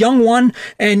if you're a young one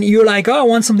and you're like, oh, I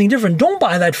want something different, don't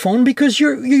buy that phone because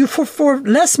you for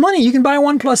less money, you can buy a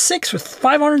OnePlus 6 with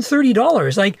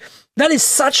 $530. Like that is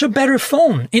such a better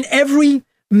phone in every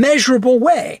measurable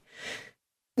way.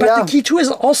 But the Key 2 is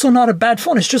also not a bad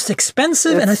phone. It's just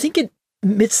expensive, and I think it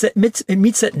meets that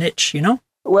niche,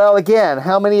 Well, again,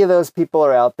 how many of those people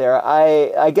are out there?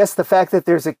 I guess the fact that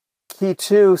there's a Key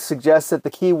 2 suggests that the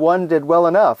Key 1 did well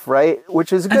enough, right?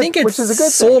 Which is a good thing. I think it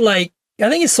sold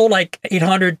like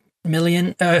 800,000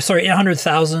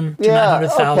 to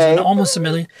 900,000, almost 1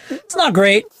 million. It's not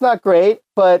great. It's not great,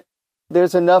 but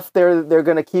there's enough there. They're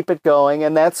going to keep it going,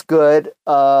 and that's good.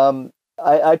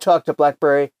 I talked to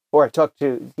BlackBerry, or I talked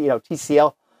to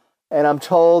TCL, and I'm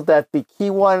told that the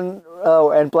Key 1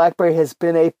 and BlackBerry has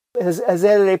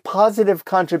added a positive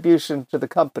contribution to the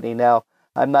company. Now,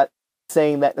 I'm not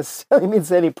saying that necessarily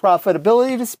means any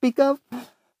profitability to speak of,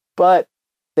 but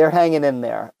they're hanging in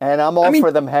there, and I'm all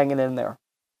for them hanging in there.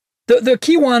 The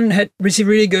Key 1 had received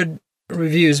really good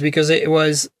reviews because it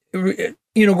was,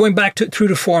 going back through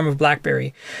the form of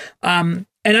BlackBerry.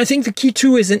 And I think the Key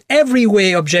 2 is in every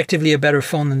way objectively a better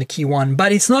phone than the Key 1,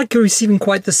 but it's not receiving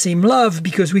quite the same love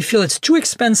because we feel it's too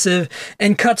expensive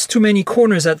and cuts too many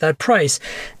corners at that price.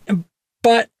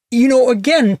 But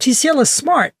again, TCL is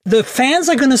smart. The fans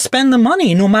are going to spend the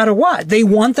money no matter what. They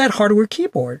want that hardware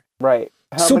keyboard. Right.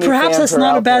 So many perhaps fans that's are not a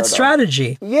out there, bad though?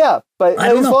 strategy. Yeah, but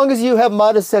as long as you have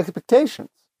modest expectations,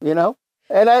 you know,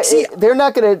 and they're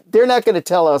not gonna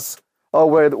tell us, oh,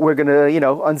 we're gonna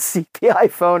unseat the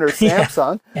iPhone or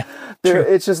Samsung. Yeah,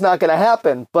 it's just not gonna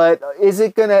happen. But is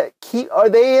it gonna keep? Are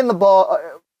they in the ball?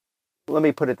 Let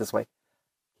me put it this way: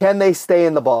 can they stay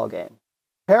in the ball game?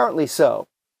 Apparently so.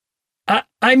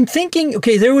 I'm thinking,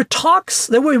 okay, there were talks,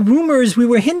 there were rumors,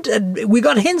 we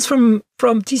got hints from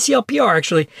TCLPR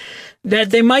actually, that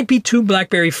there might be two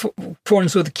BlackBerry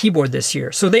phones with a keyboard this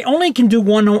year. So they only can do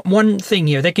one thing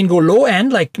here. They can go low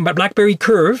end, like BlackBerry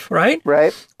Curve, right?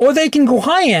 Right. Or they can go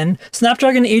high end,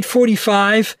 Snapdragon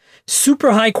 845,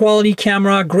 super high quality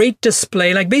camera, great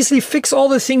display, like basically fix all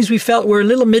the things we felt were a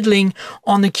little middling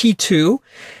on the Key 2.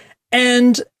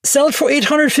 And sell it for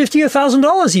 $850,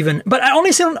 $1,000 even. But I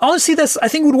honestly, that's I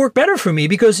think would work better for me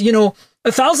because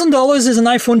 $1,000 is an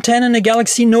iPhone 10 and a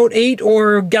Galaxy Note 8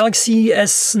 or Galaxy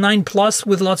S9 Plus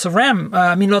with lots of RAM.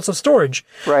 Lots of storage.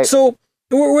 Right. So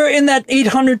we're in that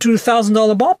 $800 to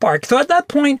 $1,000 ballpark. So at that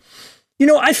point,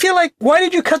 I feel like why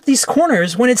did you cut these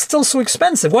corners when it's still so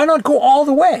expensive? Why not go all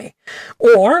the way,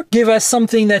 or give us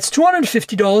something that's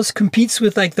 $250, competes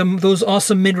with like those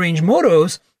awesome mid-range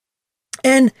Motos,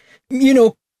 and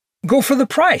go for the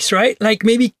price, right? Like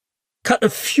maybe cut a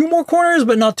few more corners,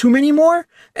 but not too many more,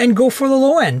 and go for the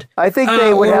low end. I think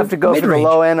they would have to go mid-range. for the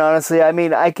low end, honestly. I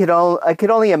mean, I could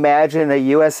only imagine a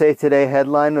USA Today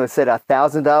headline that said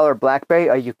 $1,000 BlackBerry.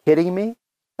 Are you kidding me?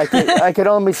 I could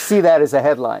only see that as a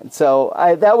headline. So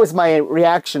that was my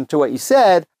reaction to what you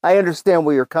said. I understand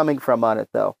where you're coming from on it,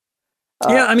 though.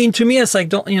 Yeah, I mean, to me, it's like,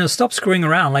 don't stop screwing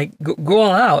around. Like, go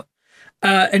all out.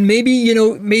 And maybe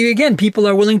again, people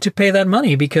are willing to pay that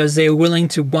money because they're willing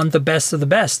to want the best of the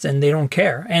best and they don't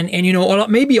care. And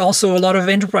maybe also a lot of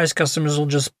enterprise customers will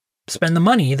just spend the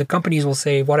money. The companies will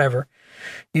say whatever,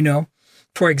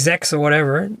 for execs or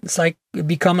whatever. It's like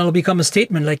it'll become a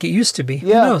statement like it used to be.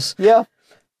 Yeah, Who knows? Yeah.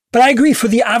 But I agree, for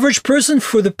the average person,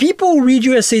 for the people who read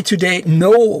USA Today,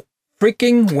 no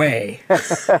freaking way,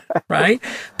 right?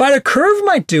 But a Curve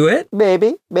might do it.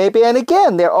 Maybe. And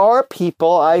again, there are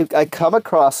people, I come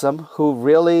across them who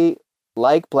really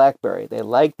like BlackBerry. They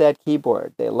like that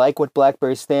keyboard. They like what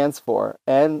BlackBerry stands for.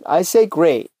 And I say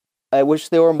great. I wish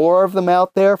there were more of them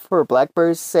out there for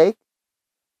BlackBerry's sake,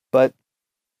 but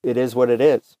it is what it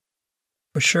is.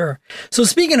 For sure. So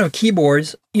speaking of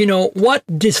keyboards, what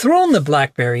dethroned the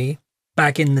BlackBerry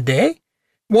back in the day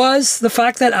was the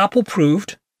fact that Apple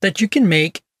proved that you can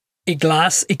make a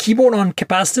keyboard on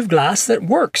capacitive glass that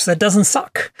works, that doesn't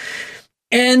suck.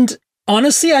 And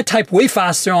honestly, I type way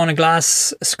faster on a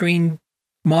glass screen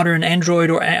modern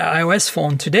Android or iOS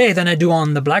phone today than I do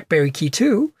on the BlackBerry Key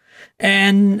 2.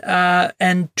 And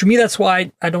to me, that's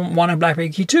why I don't want a BlackBerry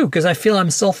Key 2, because I feel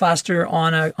I'm still faster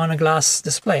on a glass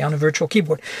display, on a virtual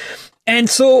keyboard. And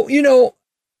so,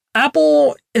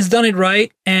 Apple has done it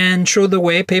right and showed the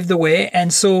way, paved the way.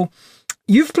 And so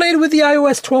you've played with the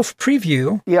iOS 12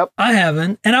 preview. Yep. I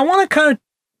haven't. And I want to kind of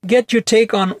get your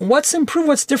take on what's improved,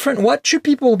 what's different. What should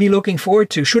people be looking forward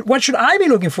to? What should I be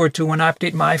looking forward to when I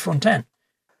update my iPhone 10?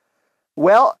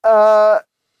 Well,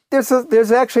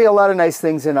 there's actually a lot of nice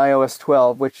things in iOS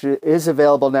 12, which is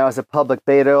available now as a public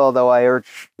beta, although I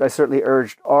certainly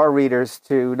urged our readers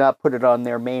to not put it on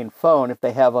their main phone. If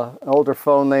they have an older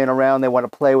phone laying around, they want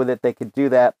to play with it, they could do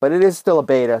that. But it is still a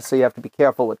beta, so you have to be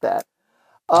careful with that.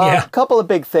 A couple of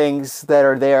big things that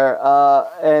are there,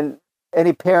 and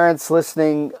any parents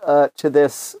listening to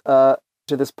this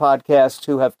podcast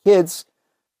who have kids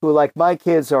who, like my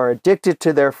kids, are addicted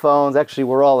to their phones. Actually,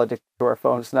 we're all addicted to our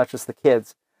phones, not just the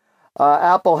kids.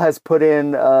 Apple has put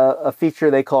in a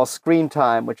feature they call Screen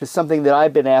Time, which is something that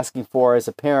I've been asking for as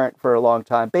a parent for a long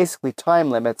time. Basically, time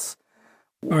limits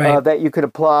that you could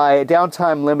apply,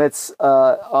 downtime limits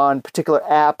on particular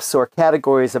apps or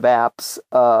categories of apps.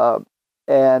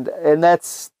 And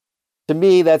that's, to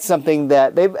me, that's something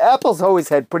that Apple's always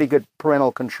had pretty good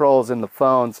parental controls in the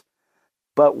phones,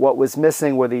 but what was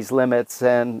missing were these limits,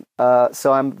 and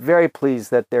so I'm very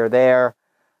pleased that they're there.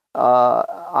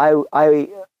 I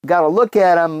got to look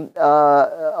at them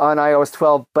on iOS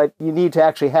 12, but you need to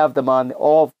actually have them on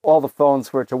all the phones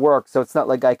for it to work. So it's not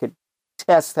like I could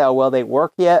test how well they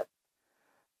work yet.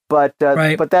 But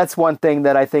that's one thing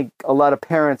that I think a lot of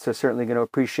parents are certainly going to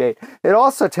appreciate. It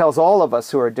also tells all of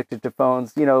us who are addicted to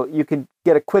phones, you can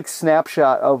get a quick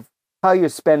snapshot of how you're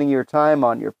spending your time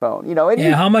on your phone.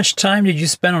 How much time did you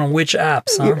spend on which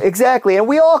apps? Huh? Exactly. And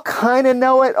we all kind of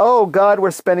know it. Oh, God,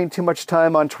 we're spending too much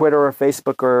time on Twitter or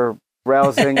Facebook or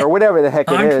browsing or whatever the heck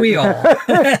it is. Aren't we all?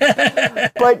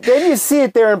 But then you see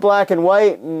it there in black and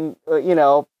white, and,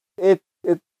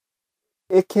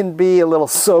 it can be a little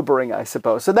sobering, I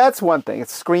suppose. So that's one thing.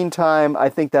 It's screen time. I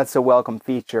think that's a welcome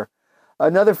feature.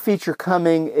 Another feature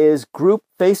coming is group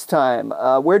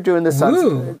FaceTime. We're doing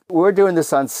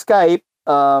this on Skype,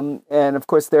 and of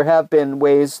course there have been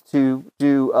ways to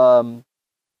do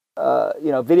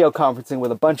video conferencing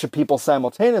with a bunch of people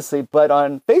simultaneously. But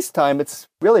on FaceTime, it's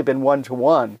really been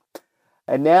one-to-one,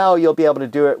 and now you'll be able to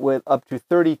do it with up to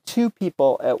 32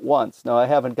 people at once. Now I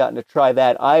haven't gotten to try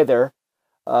that either,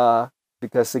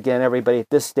 because again, everybody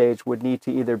at this stage would need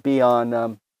to either be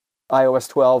on iOS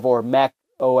 12 or Mac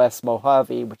OS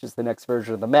Mojave, which is the next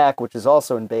version of the Mac, which is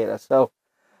also in beta. So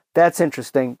that's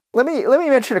interesting. Let me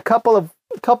mention a couple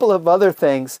of other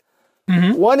things.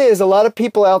 Mm-hmm. One is a lot of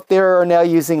people out there are now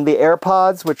using the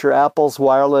AirPods, which are Apple's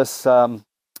wireless headphones.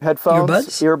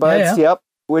 Earbuds, yeah. Yep.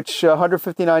 Which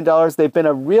 $159. They've been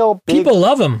a real big... People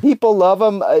love them. People love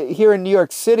them. Here in New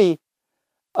York City,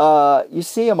 you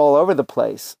see them all over the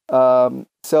place.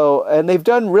 And they've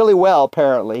done really well,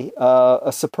 apparently.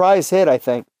 A surprise hit, I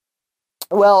think.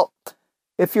 Well,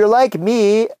 if you're like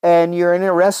me and you're in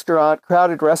a restaurant,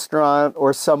 crowded restaurant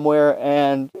or somewhere,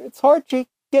 and it's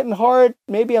getting hard,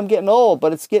 maybe I'm getting old,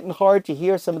 but it's getting hard to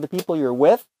hear some of the people you're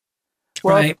with.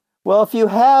 Well, right. Well, if you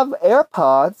have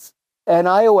AirPods and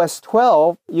iOS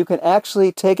 12, you can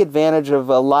actually take advantage of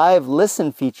a live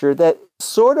listen feature that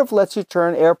sort of lets you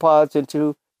turn AirPods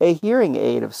into a hearing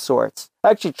aid of sorts. I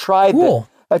actually tried this.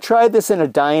 I tried this in a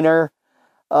diner.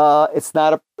 It's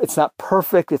not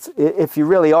perfect. If you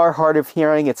really are hard of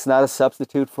hearing, it's not a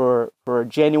substitute for a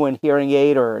genuine hearing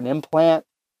aid or an implant.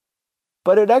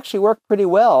 But it actually worked pretty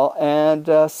well, and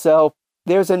so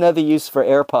there's another use for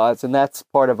AirPods, and that's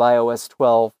part of iOS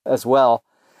 12 as well.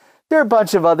 There are a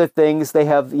bunch of other things. They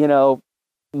have,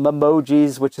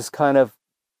 Memojis, which is kind of,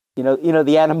 the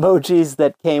Animojis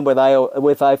that came with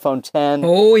iPhone 10.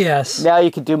 Oh, yes. Now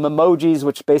you can do Memojis,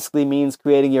 which basically means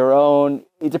creating your own.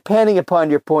 Depending upon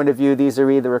your point of view, these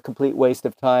are either a complete waste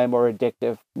of time or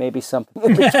addictive, maybe something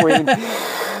in between.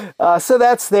 So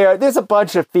that's there. There's a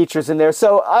bunch of features in there.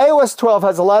 So iOS 12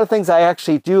 has a lot of things I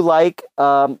actually do like.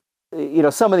 Some of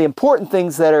the important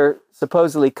things that are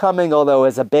supposedly coming, although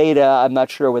as a beta, I'm not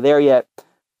sure we're there yet.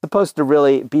 Supposed to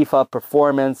really beef up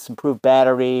performance, improve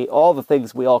battery, all the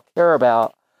things we all care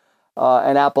about.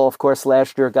 And Apple, of course,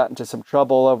 last year got into some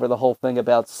trouble over the whole thing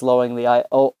about slowing the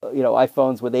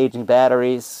iPhones with aging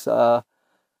batteries. I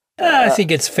think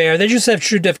it's fair. They just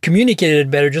should have communicated it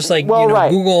better. Just like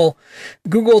right. Google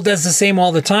does the same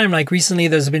all the time. Like recently,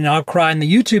 there's been an outcry in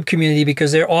the YouTube community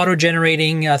because they're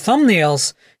auto-generating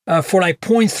thumbnails for like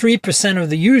 0.3% of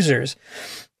the users.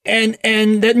 And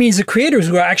that means the creators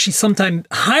who are actually sometimes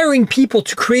hiring people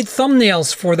to create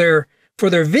thumbnails for their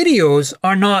videos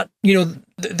are not, the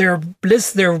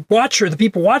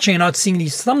people watching are not seeing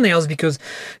these thumbnails because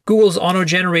Google's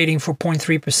auto-generating for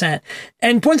 0.3%.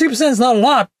 And 0.3% is not a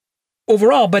lot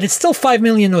overall, but it's still 5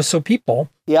 million or so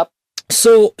people. Yep.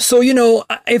 So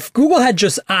if Google had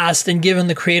just asked and given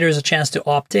the creators a chance to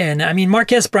opt in, I mean,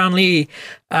 Marques Brownlee,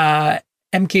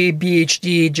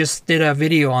 MKBHD just did a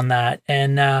video on that,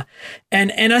 and I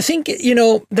think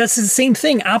that's the same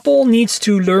thing. Apple needs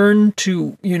to learn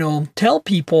to tell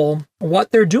people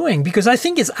what they're doing, because I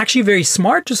think it's actually very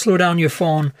smart to slow down your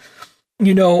phone,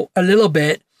 a little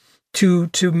bit to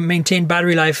maintain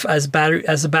battery life as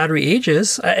the battery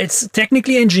ages. It's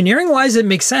technically engineering wise it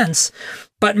makes sense,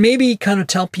 but maybe kind of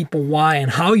tell people why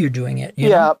and how you're doing it.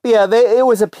 It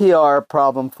was a PR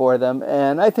problem for them,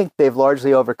 and I think they've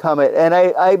largely overcome it. And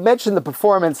I mentioned the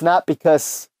performance not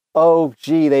because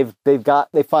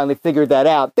they finally figured that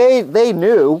out. They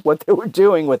knew what they were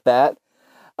doing with that,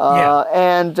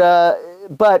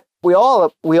 but we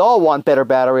all want better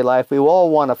battery life. We all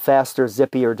want a faster,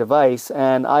 zippier device,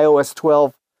 and iOS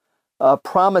 12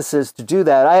 promises to do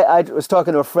that. I was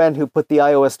talking to a friend who put the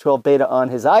iOS 12 beta on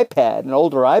his iPad, an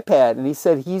older iPad, and he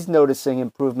said he's noticing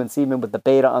improvements even with the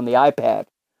beta on the iPad.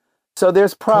 So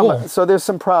there's promise. Cool. So there's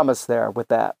some promise there with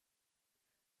that.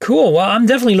 Cool. Well, I'm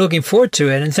definitely looking forward to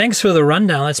it, and thanks for the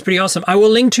rundown. That's pretty awesome. I will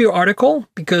link to your article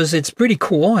because it's pretty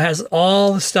cool. It has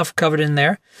all the stuff covered in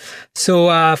there.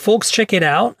 So folks, check it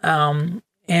out.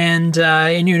 And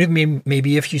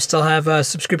maybe if you still have a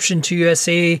subscription to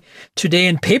USA Today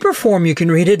in paper form, you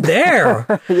can read it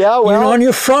there. Yeah, well, on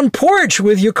your front porch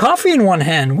with your coffee in one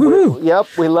hand. Woohoo! Yep,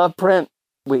 we love print.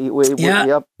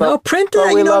 Yep. But, print.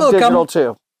 But we love digital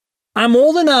too. I'm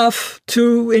old enough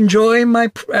to enjoy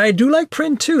I do like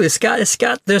print too. It's got.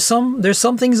 There's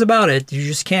some things about it you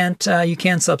just can't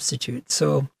substitute.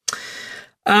 So,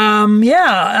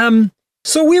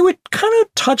 So we kind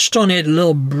of touched on it a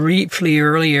little briefly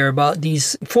earlier about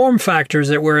these form factors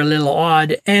that were a little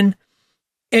odd. And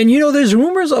And, there's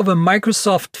rumors of a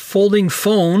Microsoft folding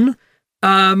phone,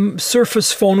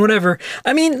 Surface phone, whatever.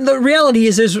 I mean, the reality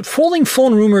is there's folding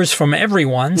phone rumors from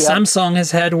everyone. Yep. Samsung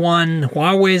has had one.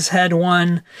 Huawei's had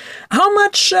one. How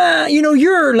much,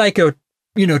 you're like a,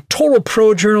 total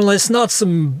pro journalist, not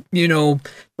some,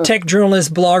 tech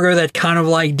journalist blogger that kind of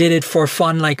like did it for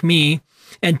fun like me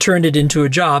and turned it into a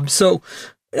job. So,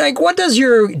 like, what does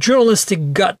your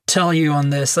journalistic gut tell you on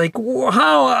this? Like,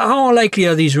 how likely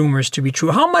are these rumors to be true?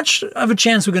 How much of a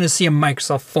chance we're going to see a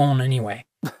Microsoft phone anyway?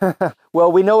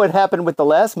 Well, we know what happened with the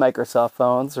last Microsoft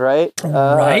phones, right?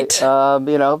 Right.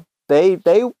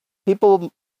 They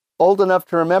people old enough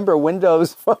to remember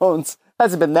Windows phones.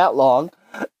 Hasn't been that long.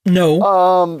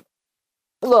 No.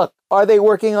 Look, are they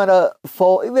working on a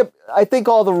fold? I think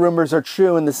all the rumors are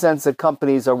true in the sense that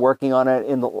companies are working on it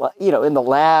in the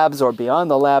labs or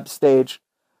beyond the lab stage.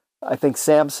 I think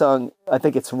Samsung,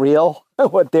 it's real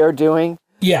what they're doing.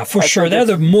 Yeah, for sure. They're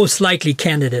the most likely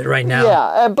candidate right now.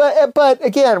 Yeah, but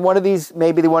again,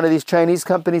 maybe one of these Chinese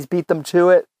companies beat them to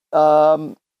it.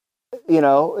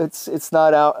 It's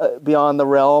not out beyond the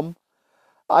realm.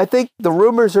 I think the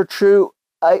rumors are true.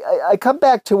 I come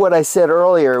back to what I said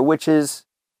earlier, which is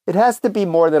it has to be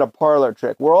more than a parlor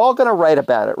trick. We're all going to write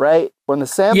about it, right? When the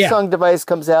Samsung device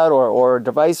comes out or a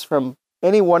device from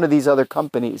any one of these other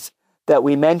companies that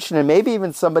we mention, and maybe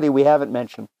even somebody we haven't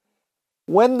mentioned,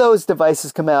 when those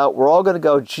devices come out, we're all going to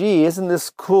go, gee, isn't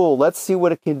this cool? Let's see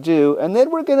what it can do. And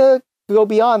then we're going to go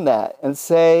beyond that and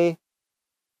say,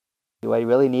 do I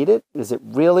really need it? Does it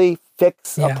really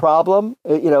fix a problem?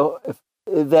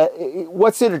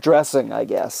 What's it addressing, I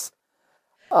guess?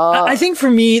 I think for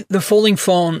me, the folding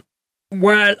phone,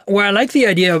 where I like the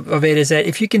idea of it is that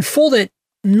if you can fold it,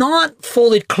 not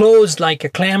fold it closed like a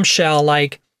clamshell,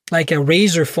 like a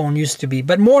Razr phone used to be,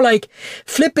 but more like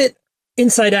flip it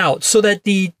inside out so that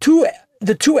the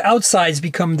two outsides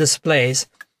become displays.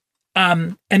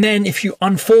 And then if you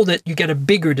unfold it, you get a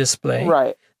bigger display.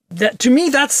 Right. That to me,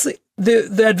 that's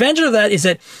the advantage of that is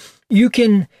that you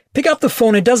can pick up the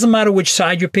phone. It doesn't matter which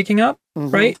side you're picking up,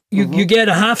 right? You get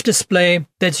a half display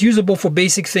that's usable for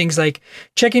basic things like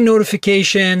checking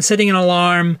notifications, setting an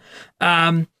alarm,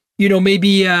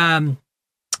 maybe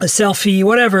a selfie,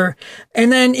 whatever.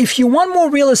 And then if you want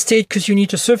more real estate because you need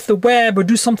to surf the web or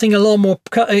do something a little more,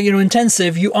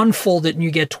 intensive, you unfold it and you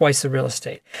get twice the real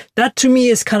estate. That to me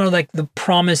is kind of like the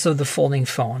promise of the folding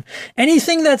phone.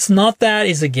 Anything that's not that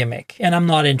is a gimmick and I'm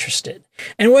not interested.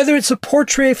 And whether it's a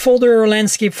portrait folder or a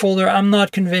landscape folder, I'm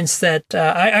not convinced that,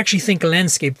 I actually think a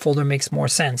landscape folder makes more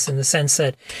sense in the sense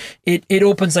that it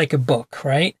opens like a book,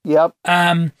 right? Yep.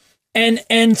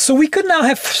 And so we could now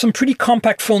have some pretty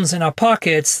compact phones in our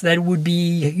pockets that would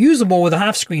be usable with a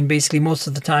half screen basically most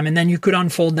of the time. And then you could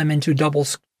unfold them into double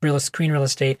screen real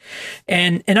estate.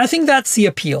 And I think that's the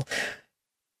appeal.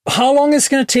 How long it's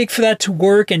going to take for that to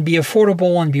work and be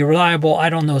affordable and be reliable, I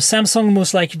don't know. Samsung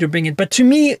most likely to bring it. But to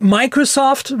me,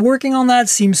 Microsoft working on that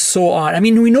seems so odd. I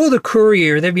mean, we know the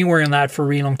Courier, they've been working on that for a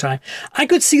really long time. I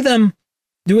could see them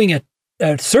doing a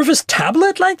Surface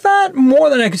tablet like that more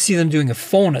than I could see them doing a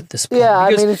phone at this point. Yeah,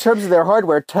 I mean, in terms of their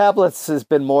hardware, tablets has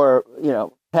been more,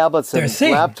 tablets and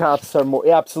laptops are more,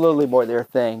 absolutely more their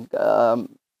thing.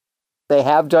 They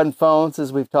have done phones,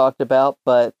 as we've talked about,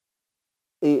 but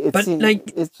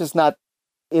it's just not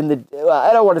in the,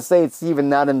 I don't want to say it's even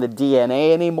not in the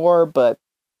DNA anymore, but,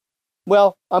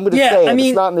 well, I'm going to say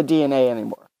it's not in the DNA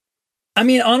anymore. I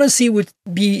mean, honestly,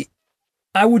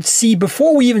 I would see,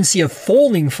 before we even see a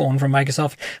folding phone from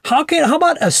Microsoft, how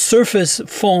about a Surface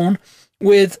phone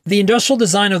with the industrial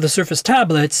design of the Surface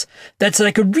tablets that's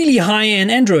like a really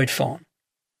high-end Android phone?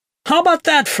 How about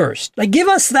that first? Like, give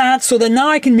us that so that now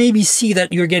I can maybe see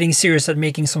that you're getting serious at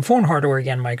making some phone hardware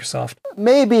again, Microsoft.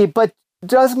 Maybe, but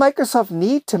does Microsoft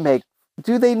need to make?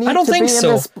 Do they need to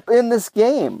be in this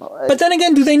game? But then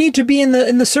again, do they need to be in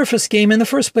the Surface game in the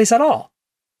first place at all?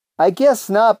 I guess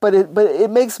not, but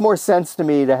it makes more sense to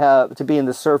me to be in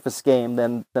the Surface game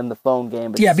than the phone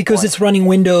game. Yeah, because it's running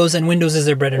Windows, and Windows is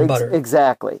their bread and butter.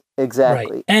 Exactly.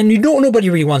 Right. And nobody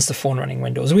really wants the phone running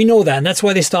Windows. We know that, and that's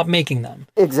why they stopped making them.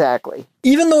 Exactly.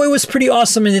 Even though it was pretty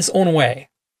awesome in its own way.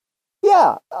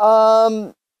 Yeah.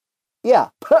 Yeah.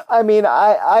 I mean,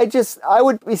 I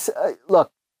would be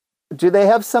look. Do they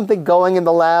have something going in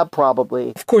the lab?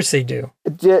 Probably. Of course they do.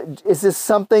 Is this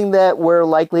something that we're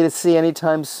likely to see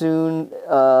anytime soon?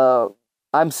 Color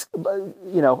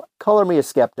me a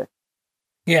skeptic.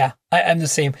 Yeah, I'm the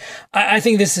same. I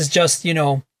think this is just,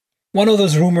 one of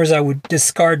those rumors I would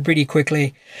discard pretty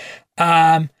quickly.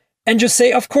 And just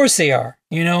say, of course they are,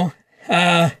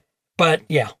 But But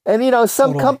yeah. And,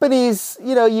 some companies,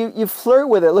 you flirt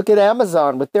with it. Look at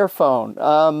Amazon with their phone.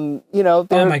 Oh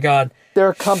my God. There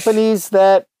are companies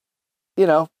that,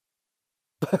 Yeah,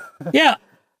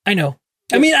 I know.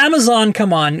 I mean, Amazon,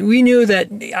 come on. We knew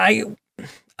that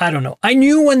I don't know. I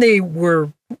knew when they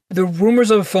were the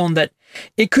rumors of a phone that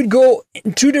it could go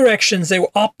in two directions. They were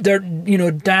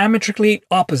they're diametrically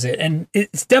opposite, and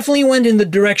it's definitely went in the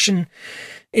direction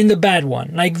in the bad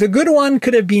one. Like the good one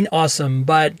could have been awesome,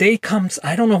 but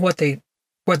I don't know what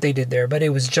they did there, but it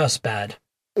was just bad.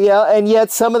 Yeah, and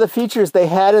yet some of the features they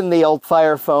had in the old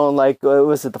Fire phone, like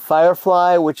was it the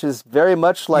Firefly, which is very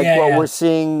much like what we're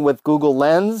seeing with Google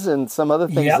Lens and some other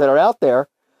things that are out there.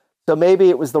 So maybe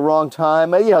it was the wrong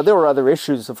time. There were other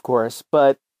issues, of course,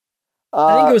 but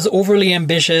I think it was overly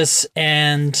ambitious,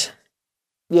 and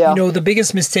the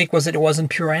biggest mistake was that it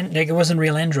wasn't it wasn't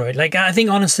real Android. Like, I think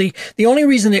honestly, the only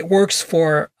reason it works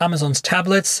for Amazon's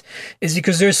tablets is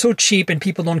because they're so cheap and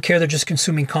people don't care. They're just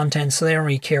consuming content, so they don't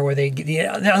really care where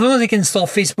as long as they can install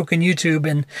Facebook and YouTube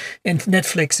and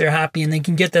Netflix, they're happy, and they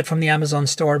can get that from the Amazon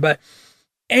store. But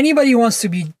anybody who wants to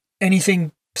be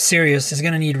anything serious is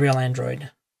going to need real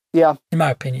Android. Yeah, in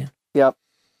my opinion. Yep.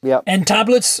 Yeah. And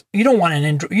tablets, you don't want an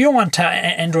Android. You don't want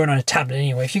Android on a tablet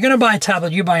anyway. If you're going to buy a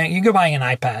tablet, you're buying an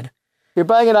iPad. You're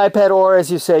buying an iPad, or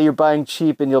as you say, you're buying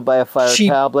cheap, and you'll buy a Fire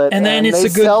tablet. And then they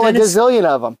sell a gazillion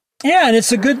of them. Yeah, and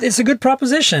it's a good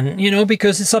proposition,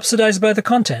 because it's subsidized by the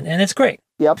content, and it's great.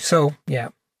 Yep. So yeah,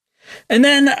 and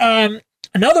then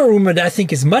another rumor that I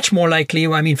think is much more likely.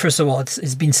 I mean, first of all,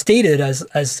 it's been stated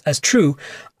as true,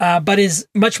 but is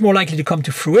much more likely to come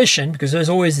to fruition, because there's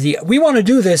always we want to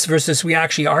do this versus we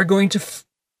actually are going to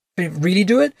really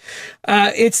do it.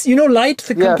 It's Light,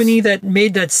 the company that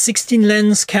made that 16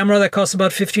 lens camera that costs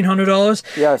about $1,500.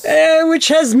 Yes, which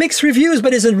has mixed reviews,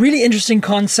 but is a really interesting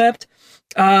concept.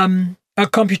 A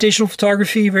computational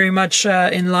photography, very much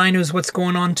in line with what's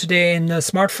going on today in the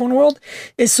smartphone world,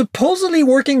 is supposedly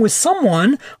working with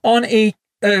someone on a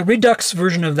Redux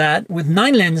version of that with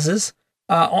 9 lenses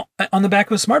on the back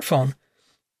of a smartphone.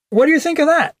 What do you think of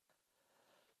that?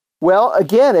 Well,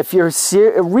 again, if you're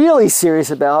really serious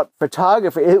about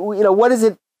photography, what is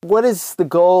it? What is the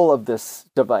goal of this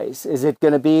device? Is it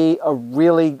going to be a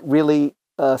really, really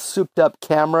souped-up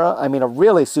camera? I mean, a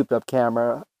really souped-up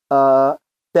camera.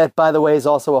 That, by the way, is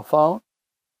also a phone.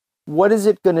 What is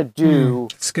it going to do?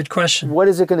 It's a good question. What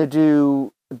is it going to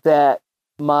do that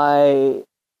my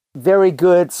very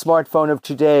good smartphone of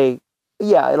today,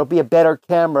 it'll be a better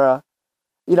camera.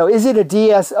 Is it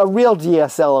a real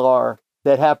DSLR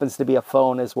that happens to be a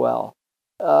phone as well?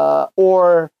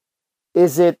 Or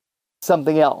is it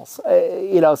something else?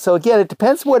 So again, it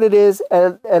depends what it is,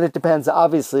 and it depends,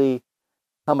 obviously,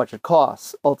 how much it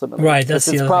costs, ultimately. Right, that's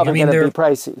the other thing. It's probably going to be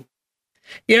pricey.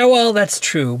 Yeah, well, that's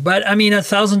true. But I mean,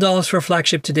 $1,000 for a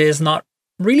flagship today is not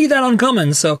really that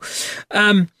uncommon. So,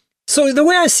 so the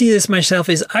way I see this myself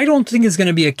is I don't think it's going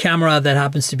to be a camera that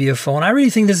happens to be a phone. I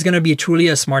really think this is going to be truly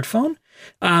a smartphone.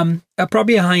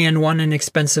 Probably a high-end one, an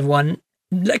expensive one.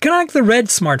 Kind of like the Red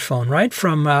smartphone, right?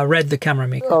 From Red, the camera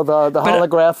maker. Oh, the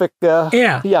holographic.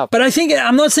 Yeah. But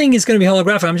I'm not saying it's going to be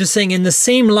holographic. I'm just saying in the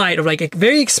same light of like a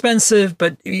very expensive,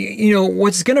 but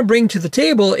what's going to bring to the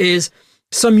table is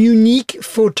some unique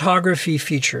photography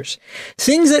features,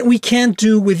 things that we can't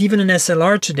do with even an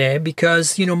SLR today,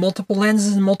 because multiple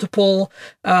lenses and multiple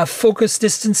focus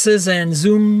distances and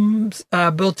zooms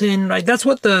built in. Right, that's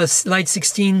what the Light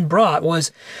 16 brought.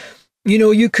 Was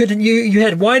you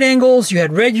had wide angles, you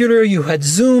had regular, you had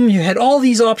zoom, you had all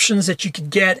these options that you could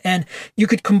get, and you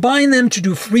could combine them to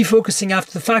do refocusing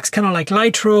after the fact, kind of like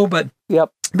Lytro, but yep.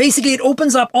 Basically, it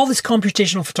opens up all this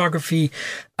computational photography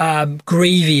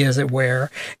gravy, as it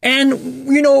were. And,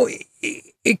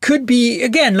 it could be,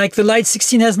 again, like the Light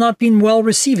 16 has not been well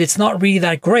received. It's not really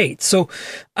that great. So,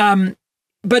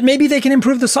 but maybe they can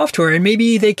improve the software, and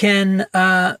maybe they can,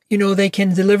 they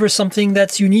can deliver something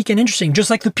that's unique and interesting. Just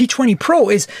like the P20 Pro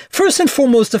is first and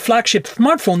foremost a flagship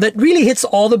smartphone that really hits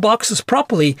all the boxes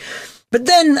properly. But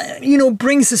then,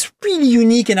 brings this really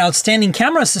unique and outstanding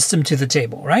camera system to the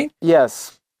table, right?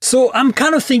 Yes. So I'm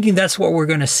kind of thinking that's what we're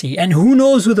going to see. And who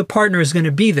knows who the partner is going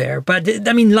to be there. But,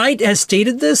 I mean, Light has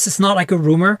stated this. It's not like a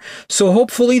rumor. So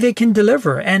hopefully they can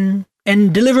deliver and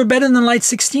deliver better than Light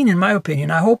 16, in my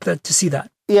opinion. I hope to see that.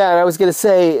 Yeah, I was going to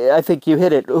say, I think you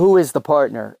hit it. Who is the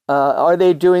partner? Are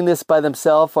they doing this by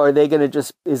themselves? Or are they going to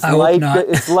just,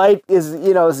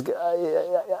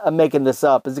 I'm making this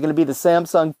up. Is it going to be the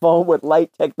Samsung phone with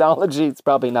Light technology? It's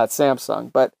probably not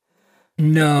Samsung, but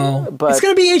No. But it's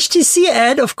going to be HTC,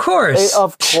 Ed, of course.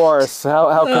 Of course.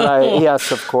 How could I?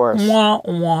 Yes, of course. Wah,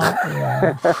 wah,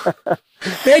 wah.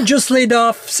 They just laid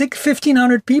off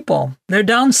 1,500 people. They're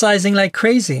downsizing like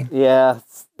crazy. Yeah.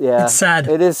 It's sad.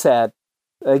 It is sad.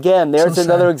 Again, there's So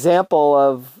another sad. example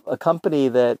of a company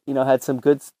that, had some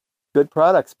good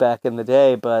products back in the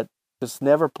day, but just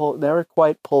never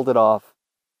quite pulled it off.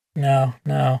 No.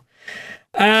 Yeah.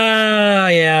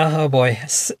 Oh boy.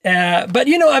 But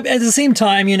at the same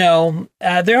time,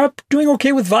 they're doing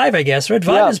okay with Vive, I guess, right?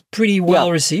 Vive is pretty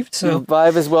well received. So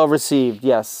Vive is well received,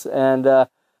 yes. And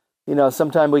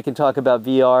sometime we can talk about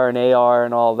VR and AR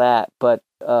and all that, but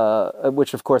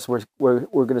which of course we're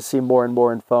going to see more and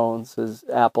more in phones, as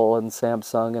Apple and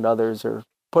Samsung and others are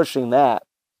pushing that.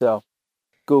 So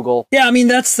Google. Yeah, I mean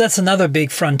that's another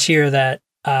big frontier that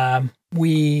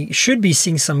we should be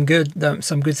seeing some good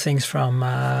things from.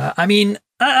 I mean,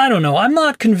 I don't know. I'm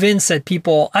not convinced that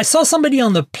people. I saw somebody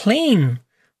on the plane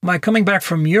coming back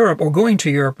from Europe or going to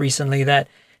Europe recently that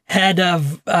had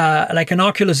like an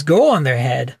Oculus Go on their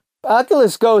head.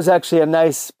 Oculus Go is actually a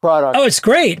nice product. Oh, it's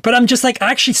great. But I'm just like,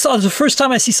 I actually saw, it's the first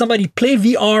time I see somebody play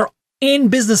VR in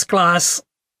business class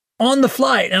on the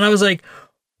flight. And I was like,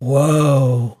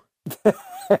 whoa.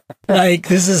 Like,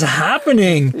 this is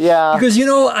happening. Yeah. Because,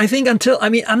 I think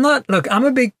I'm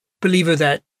a big believer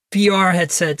that VR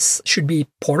headsets should be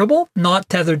portable, not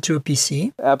tethered to a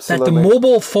PC. Absolutely. That the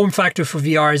mobile form factor for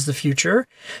VR is the future.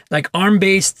 Like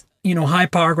ARM-based, high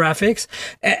power graphics.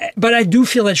 But I do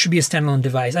feel that should be a standalone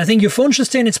device. I think your phone should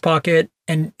stay in its pocket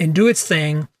and do its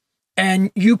thing. And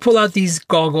you pull out these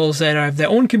goggles that have their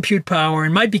own compute power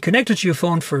and might be connected to your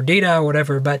phone for data or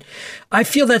whatever. But I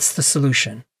feel that's the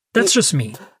solution. That's just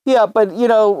me. Yeah, but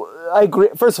I agree.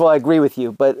 First of all, I agree with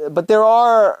you. But there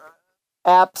are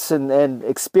apps and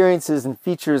experiences and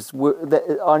features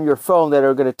on your phone that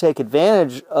are going to take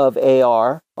advantage of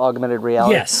AR, augmented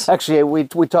reality. Yes. Actually,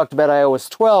 we talked about iOS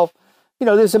 12.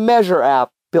 There's a Measure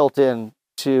app built in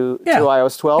to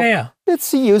iOS 12. Yeah.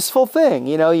 It's a useful thing.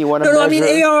 You want to No, measure. I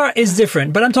mean, AR is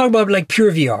different, but I'm talking about like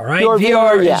pure VR, right? Pure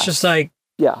VR, is just like,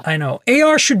 yeah. I know.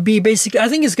 AR should be basically, I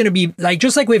think it's going to be like,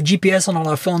 just like we have GPS on all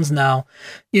our phones now,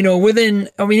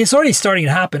 it's already starting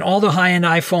to happen. All the high-end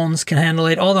iPhones can handle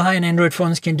it. All the high-end Android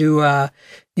phones can do, AR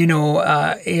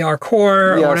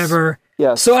Core or whatever.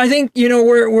 Yes. So I think,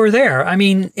 we're there. I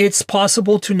mean, it's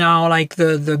possible to now, like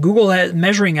the Google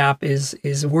measuring app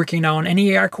is working now on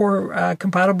any AR Core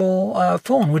compatible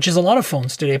phone, which is a lot of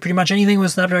phones today. Pretty much anything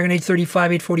with Snapdragon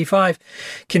 835, 845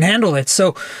 can handle it.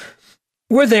 So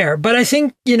we're there. But I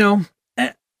think,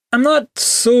 I'm not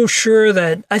so sure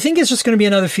that, I think it's just going to be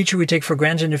another feature we take for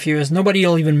granted in a few years. Nobody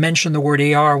will even mention the word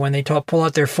AR when they pull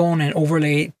out their phone and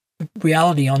overlay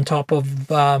reality on top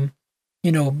of,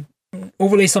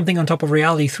 overlay something on top of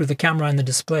reality through the camera and the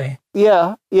display.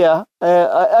 Yeah.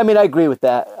 I mean, I agree with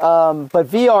that. But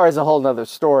VR is a whole nother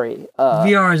story.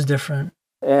 VR is different.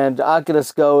 And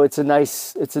Oculus Go, it's a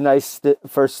nice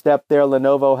first step there.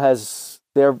 Lenovo has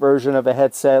their version of a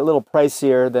headset, a little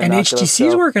pricier than and Oculus HTC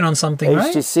is working on something,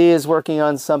 right? HTC is working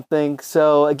on something.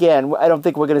 So again, I don't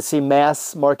think we're going to see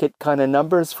mass market kind of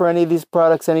numbers for any of these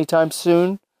products anytime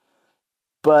soon.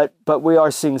 But we are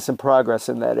seeing some progress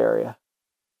in that area.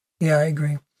 Yeah, I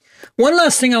agree. One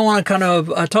last thing I want to kind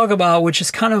of talk about, which is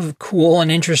kind of cool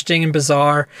and interesting and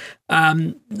bizarre.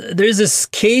 There's this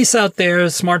case out there, a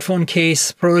smartphone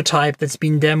case prototype that's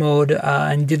been demoed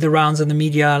and did the rounds in the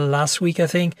media last week, I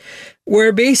think,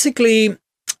 where basically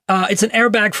it's an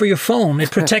airbag for your phone. It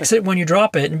protects it when you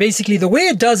drop it. And basically the way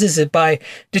it does is it by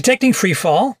detecting free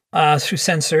fall through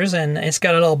sensors, and it's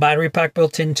got a little battery pack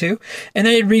built in too. And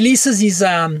then it releases these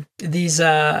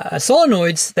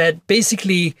solenoids that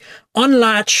basically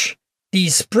unlatch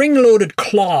these spring-loaded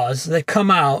claws that come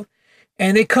out,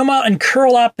 and they come out and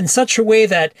curl up in such a way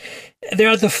that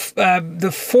they're at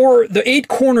the 8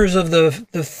 corners of the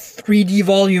 3D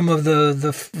volume of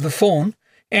the phone,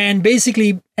 and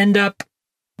basically end up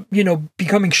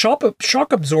becoming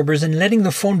shock absorbers and letting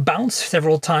the phone bounce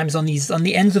several times on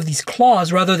the ends of these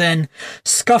claws rather than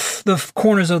scuff the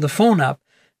corners of the phone up.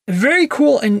 A very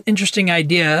cool and interesting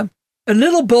idea. A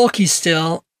little bulky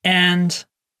still, and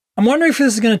I'm wondering if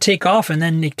this is going to take off, and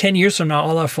then 10 years from now,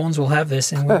 all our phones will have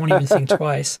this, and we won't even think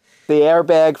twice. The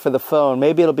airbag for the phone.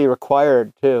 Maybe it'll be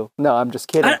required too. No, I'm just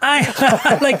kidding.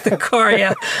 I like the car.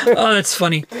 Yeah. Oh, that's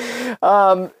funny.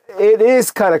 It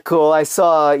is kind of cool. I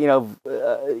saw, I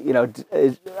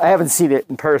haven't seen it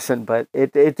in person, but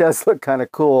it does look kind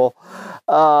of cool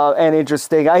and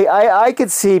interesting. I could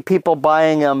see people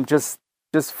buying them just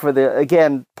for the,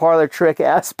 again, parlor trick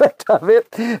aspect of it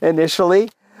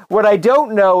initially. What I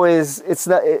don't know is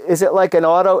is it like an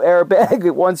auto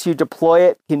airbag? Once you deploy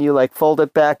it, can you like fold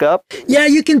it back up? Yeah,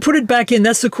 you can put it back in.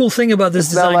 That's the cool thing about this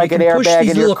design. Not like you an can push airbag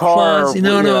these in your little car. claws.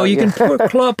 No, you can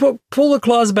pull the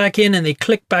claws back in, and they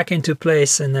click back into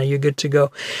place, and you're good to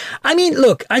go. I mean,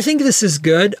 look, I think this is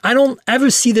good. I don't ever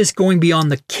see this going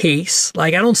beyond the case.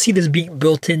 Like, I don't see this being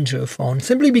built into a phone,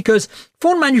 simply because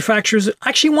phone manufacturers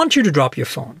actually want you to drop your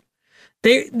phone.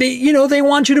 They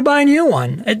want you to buy a new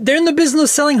one. They're in the business of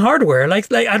selling hardware.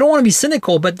 Like I don't want to be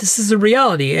cynical, but this is a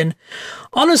reality. And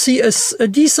honestly, a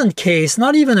decent case,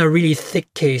 not even a really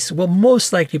thick case, will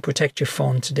most likely protect your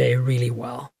phone today really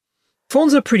well.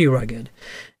 Phones are pretty rugged.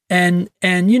 And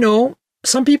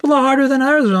some people are harder than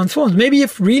others on phones. Maybe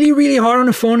if really, really hard on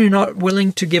a phone, you're not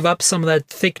willing to give up some of that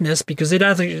thickness because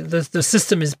the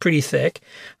system is pretty thick.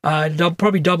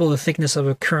 Probably double the thickness of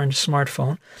a current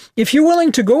smartphone. If you're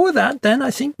willing to go with that, then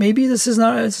I think maybe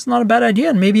it's not a bad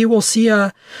idea. And maybe we'll see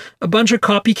a bunch of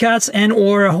copycats and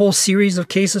or a whole series of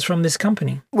cases from this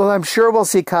company. Well, I'm sure we'll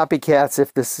see copycats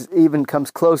if this even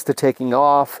comes close to taking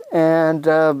off. And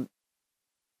I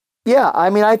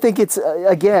think it's,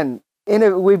 again,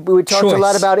 we talked a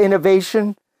lot about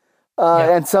innovation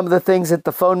and some of the things that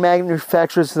the phone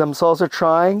manufacturers themselves are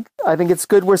trying. I think it's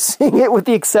good we're seeing it with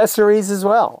the accessories as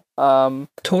well.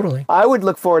 Totally. I would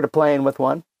look forward to playing with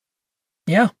one.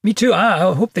 Yeah, me too.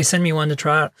 I hope they send me one to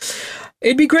try out.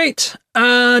 It'd be great,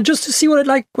 just to see what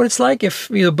it's like, if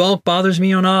the bulk bothers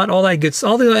me or not, all that good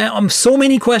stuff. So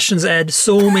many questions, Ed,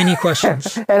 so many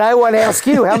questions. And I want to ask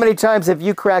you, how many times have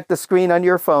you cracked the screen on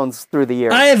your phones through the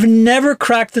years? I have never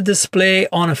cracked the display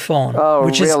on a phone,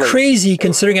 which is crazy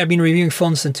considering I've been reviewing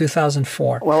phones since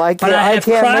 2004. Well, I can't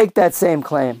make that same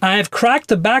claim. I have cracked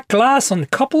the back glass on a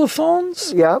couple of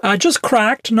phones. Yeah. Just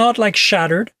cracked, not like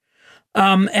shattered.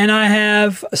 And I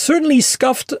have certainly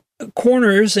scuffed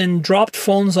corners and dropped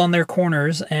phones on their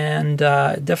corners, and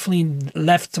definitely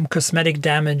left some cosmetic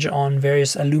damage on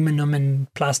various aluminum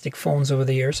and plastic phones over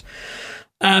the years.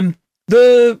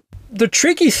 The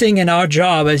tricky thing in our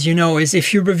job, as you know, is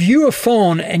if you review a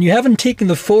phone and you haven't taken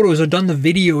the photos or done the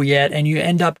video yet, and you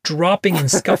end up dropping and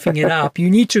scuffing it up, you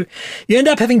end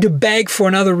up having to beg for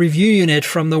another review unit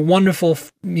from the wonderful,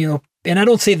 and I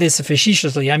don't say this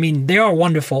facetiously, I mean, they are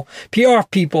wonderful PR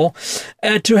people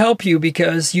to help you,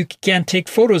 because you can't take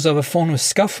photos of a phone with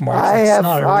scuff marks.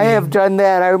 I have done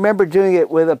that. I remember doing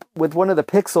it with one of the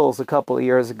Pixels a couple of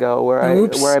years ago, where I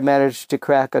managed to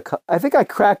crack I think I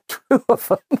cracked 2 of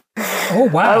them. Oh,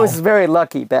 wow. I was very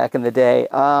lucky back in the day.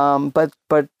 But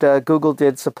Google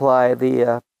did supply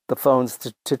the phones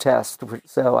to test,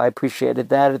 so I appreciated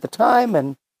that at the time,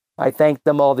 and I thanked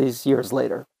them all these years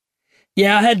later.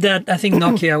 Yeah, I had that. I think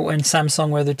Nokia and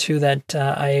Samsung were the two that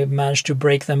I managed to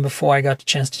break them before I got the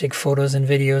chance to take photos and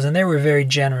videos. And they were very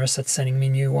generous at sending me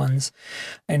new ones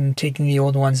and taking the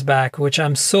old ones back, which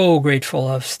I'm so grateful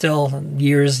of still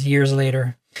years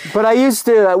later. But I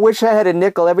wish I had a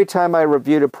nickel every time I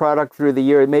reviewed a product through the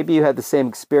year. Maybe you had the same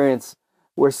experience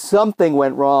where something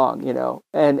went wrong,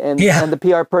 and the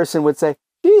PR person would say,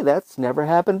 gee, that's never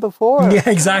happened before. Yeah,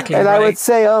 exactly. And right. I would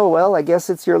say, oh, well, I guess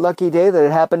it's your lucky day that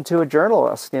it happened to a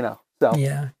journalist, So.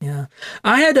 Yeah.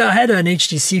 I had an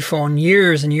HTC phone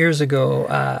years and years ago,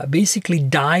 basically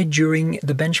died during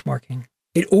the benchmarking.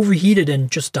 It overheated and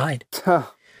just died. Huh.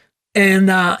 And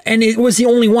it was the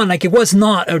only one. Like, it was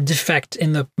not a defect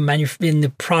in the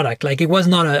product. Like, it was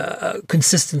not a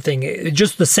consistent thing.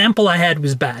 Just the sample I had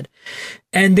was bad,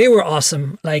 and they were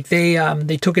awesome. Like, they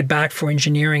took it back for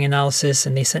engineering analysis,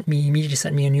 and they immediately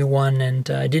sent me a new one, and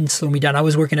it didn't slow me down. I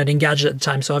was working at Engadget at the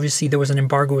time, so obviously there was an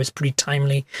embargo. It was pretty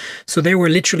timely, so they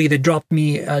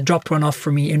dropped one off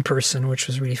for me in person, which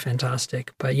was really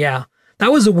fantastic. But yeah,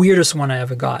 that was the weirdest one I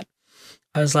ever got.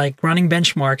 I was like running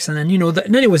benchmarks, and then,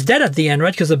 then it was dead at the end,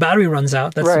 right? Because the battery runs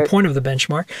out. That's the point of the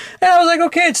benchmark. And I was like,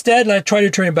 okay, it's dead. And I try to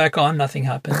turn it back on. Nothing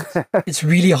happens. It's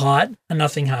really hot and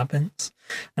nothing happens.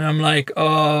 And I'm like,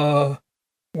 oh,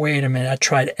 wait a minute. I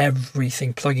tried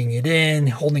everything, plugging it in,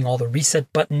 holding all the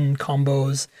reset button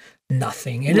combos.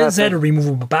 Nothing. It had a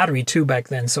removable battery too back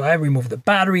then. So I removed the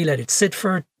battery, let it sit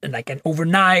for like an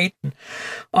overnight. And,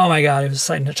 oh my God, it was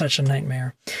such a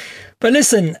nightmare. But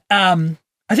listen,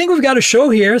 I think we've got a show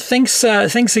here. Thanks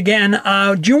again.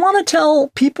 Do you want to tell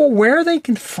people where they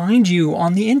can find you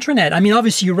on the internet? I mean,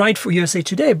 obviously you write for USA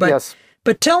Today, but yes.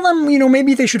 But tell them,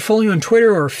 maybe they should follow you on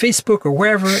Twitter or Facebook or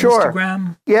wherever. Sure.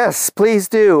 Instagram. Yes, please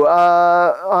do.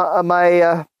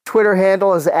 My Twitter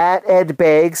handle is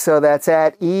 @EdBaig, so that's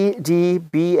 @EDBAIG,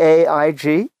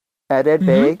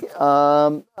 @EdBaig.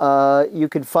 You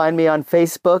can find me on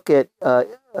Facebook at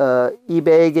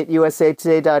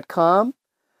eBaig@usatoday.com.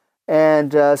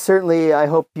 And certainly, I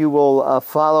hope you will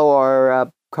follow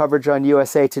our coverage on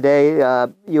USA Today,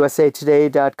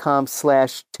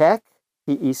 usatoday.com/tech,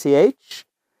 TECH,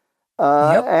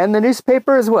 and the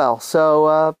newspaper as well.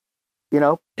 So,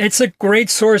 it's a great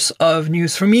source of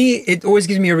news. For me, it always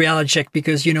gives me a reality check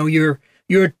because, you're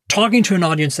talking to an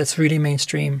audience that's really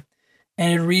mainstream.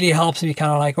 And it really helps me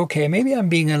kind of like, okay, maybe I'm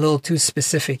being a little too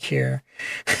specific here.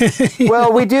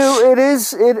 Well, we do.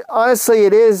 Honestly, I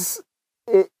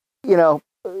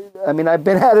mean, I've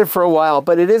been at it for a while,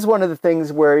 but it is one of the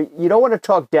things where you don't want to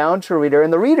talk down to a reader.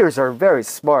 And the readers are very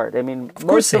smart. I mean,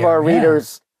 most of our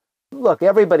readers, look,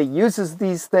 everybody uses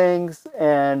these things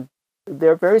and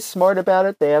they're very smart about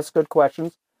it. They ask good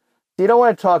questions. So you don't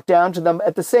want to talk down to them.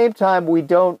 At the same time, we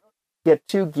don't get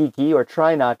too geeky or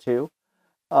try not to.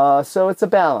 So it's a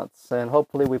balance, and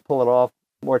hopefully we pull it off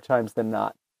more times than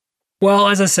not. Well,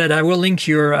 as I said, I will link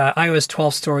your iOS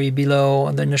 12 story below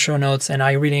in the show notes, and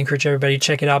I really encourage everybody to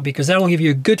check it out because that will give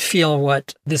you a good feel of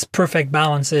what this perfect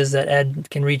balance is that Ed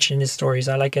can reach in his stories.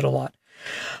 I like it a lot.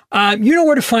 You know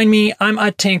where to find me. I'm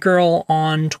at TankGirl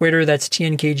on Twitter. That's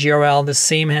TNKGRL. The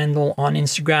same handle on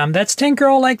Instagram. That's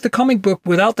TankGirl, like the comic book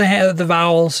without the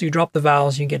vowels. You drop the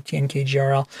vowels, you get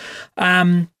TNKGRL.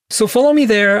 So follow me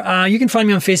there. You can find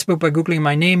me on Facebook by Googling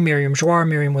my name, Miriam Jouar,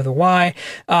 Miriam with a Y.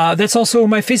 That's also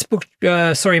my my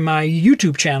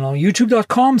YouTube channel,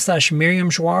 youtube.com/Miriam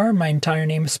Jouar. My entire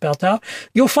name is spelled out.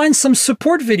 You'll find some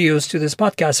support videos to this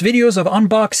podcast, videos of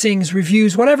unboxings,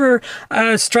 reviews, whatever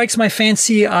strikes my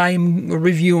fancy, I'm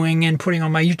reviewing and putting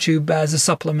on my YouTube as a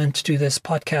supplement to this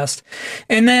podcast.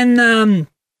 And then,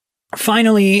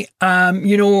 finally,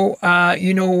 you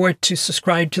know where to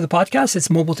subscribe to the podcast. It's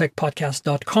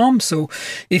mobiletechpodcast.com. So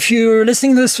if you're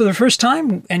listening to this for the first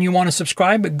time and you want to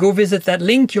subscribe, go visit that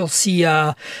link. You'll see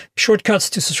shortcuts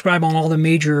to subscribe on all the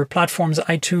major platforms: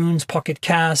 iTunes, Pocket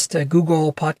Cast,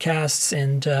 Google Podcasts,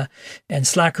 and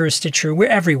Slacker, Stitcher. We're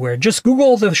everywhere. Just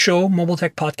Google the show, Mobile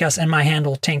Tech Podcast, and my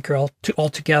handle, TankGirl, all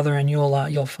together, and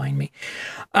you'll find me.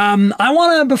 I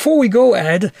want to, before we go,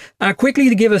 Ed, quickly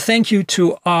to give a thank you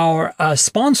to our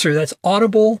sponsor. That's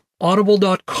audible.com.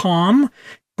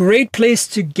 Great place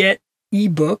to get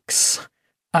ebooks.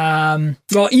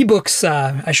 Ebooks,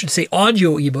 I should say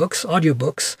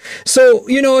audiobooks. So,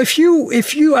 if you,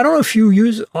 I don't know if you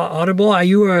use Audible. Are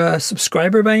you a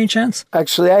subscriber by any chance?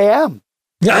 Actually, I am.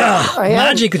 I am.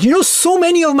 Magic. So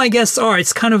many of my guests are.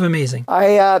 It's kind of amazing.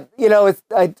 I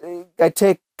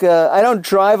don't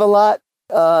drive a lot,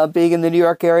 being in the New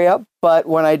York area, but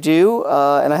when I do,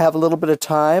 and I have a little bit of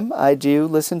time, I do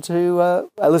listen to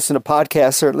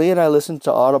podcasts, certainly, and I listen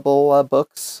to Audible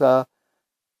books. So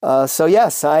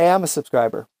yes, I am a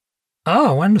subscriber.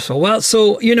 Oh, wonderful. Well,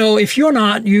 so, if you're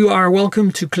not, you are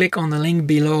welcome to click on the link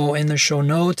below in the show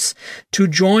notes to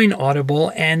join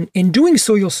Audible. And in doing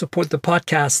so, you'll support the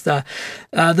podcast. The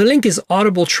link is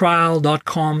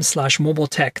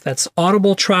audibletrial.com/mobiletech. That's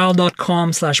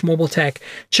audibletrial.com/mobiletech.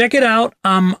 Check it out.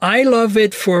 I love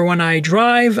it for when I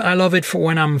drive. I love it for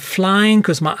when I'm flying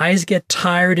because my eyes get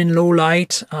tired in low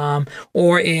light,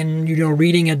 or in,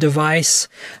 reading a device.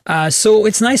 So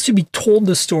it's nice to be told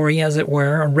the story, as it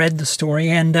were, or read the story,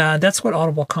 and that's what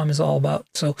Audible.com is all about.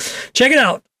 So check it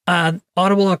out,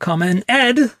 audible.com. And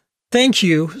Ed, thank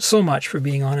you so much for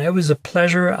being on. It was a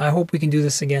pleasure. I hope we can do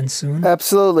this again soon.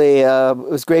 Absolutely. It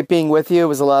was great being with you. It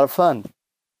was a lot of fun.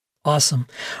 Awesome.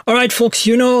 All right, folks,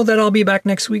 that I'll be back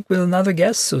next week with another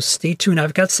guest, so stay tuned.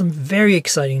 I've got some very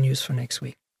exciting news for next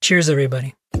week. Cheers,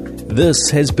 everybody. This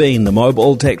has been the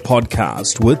Mobile Tech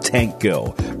Podcast with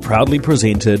TankGirl, proudly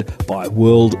presented by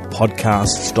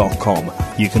worldpodcasts.com.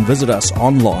 You can visit us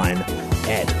online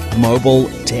at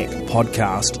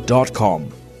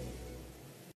mobiletechpodcast.com.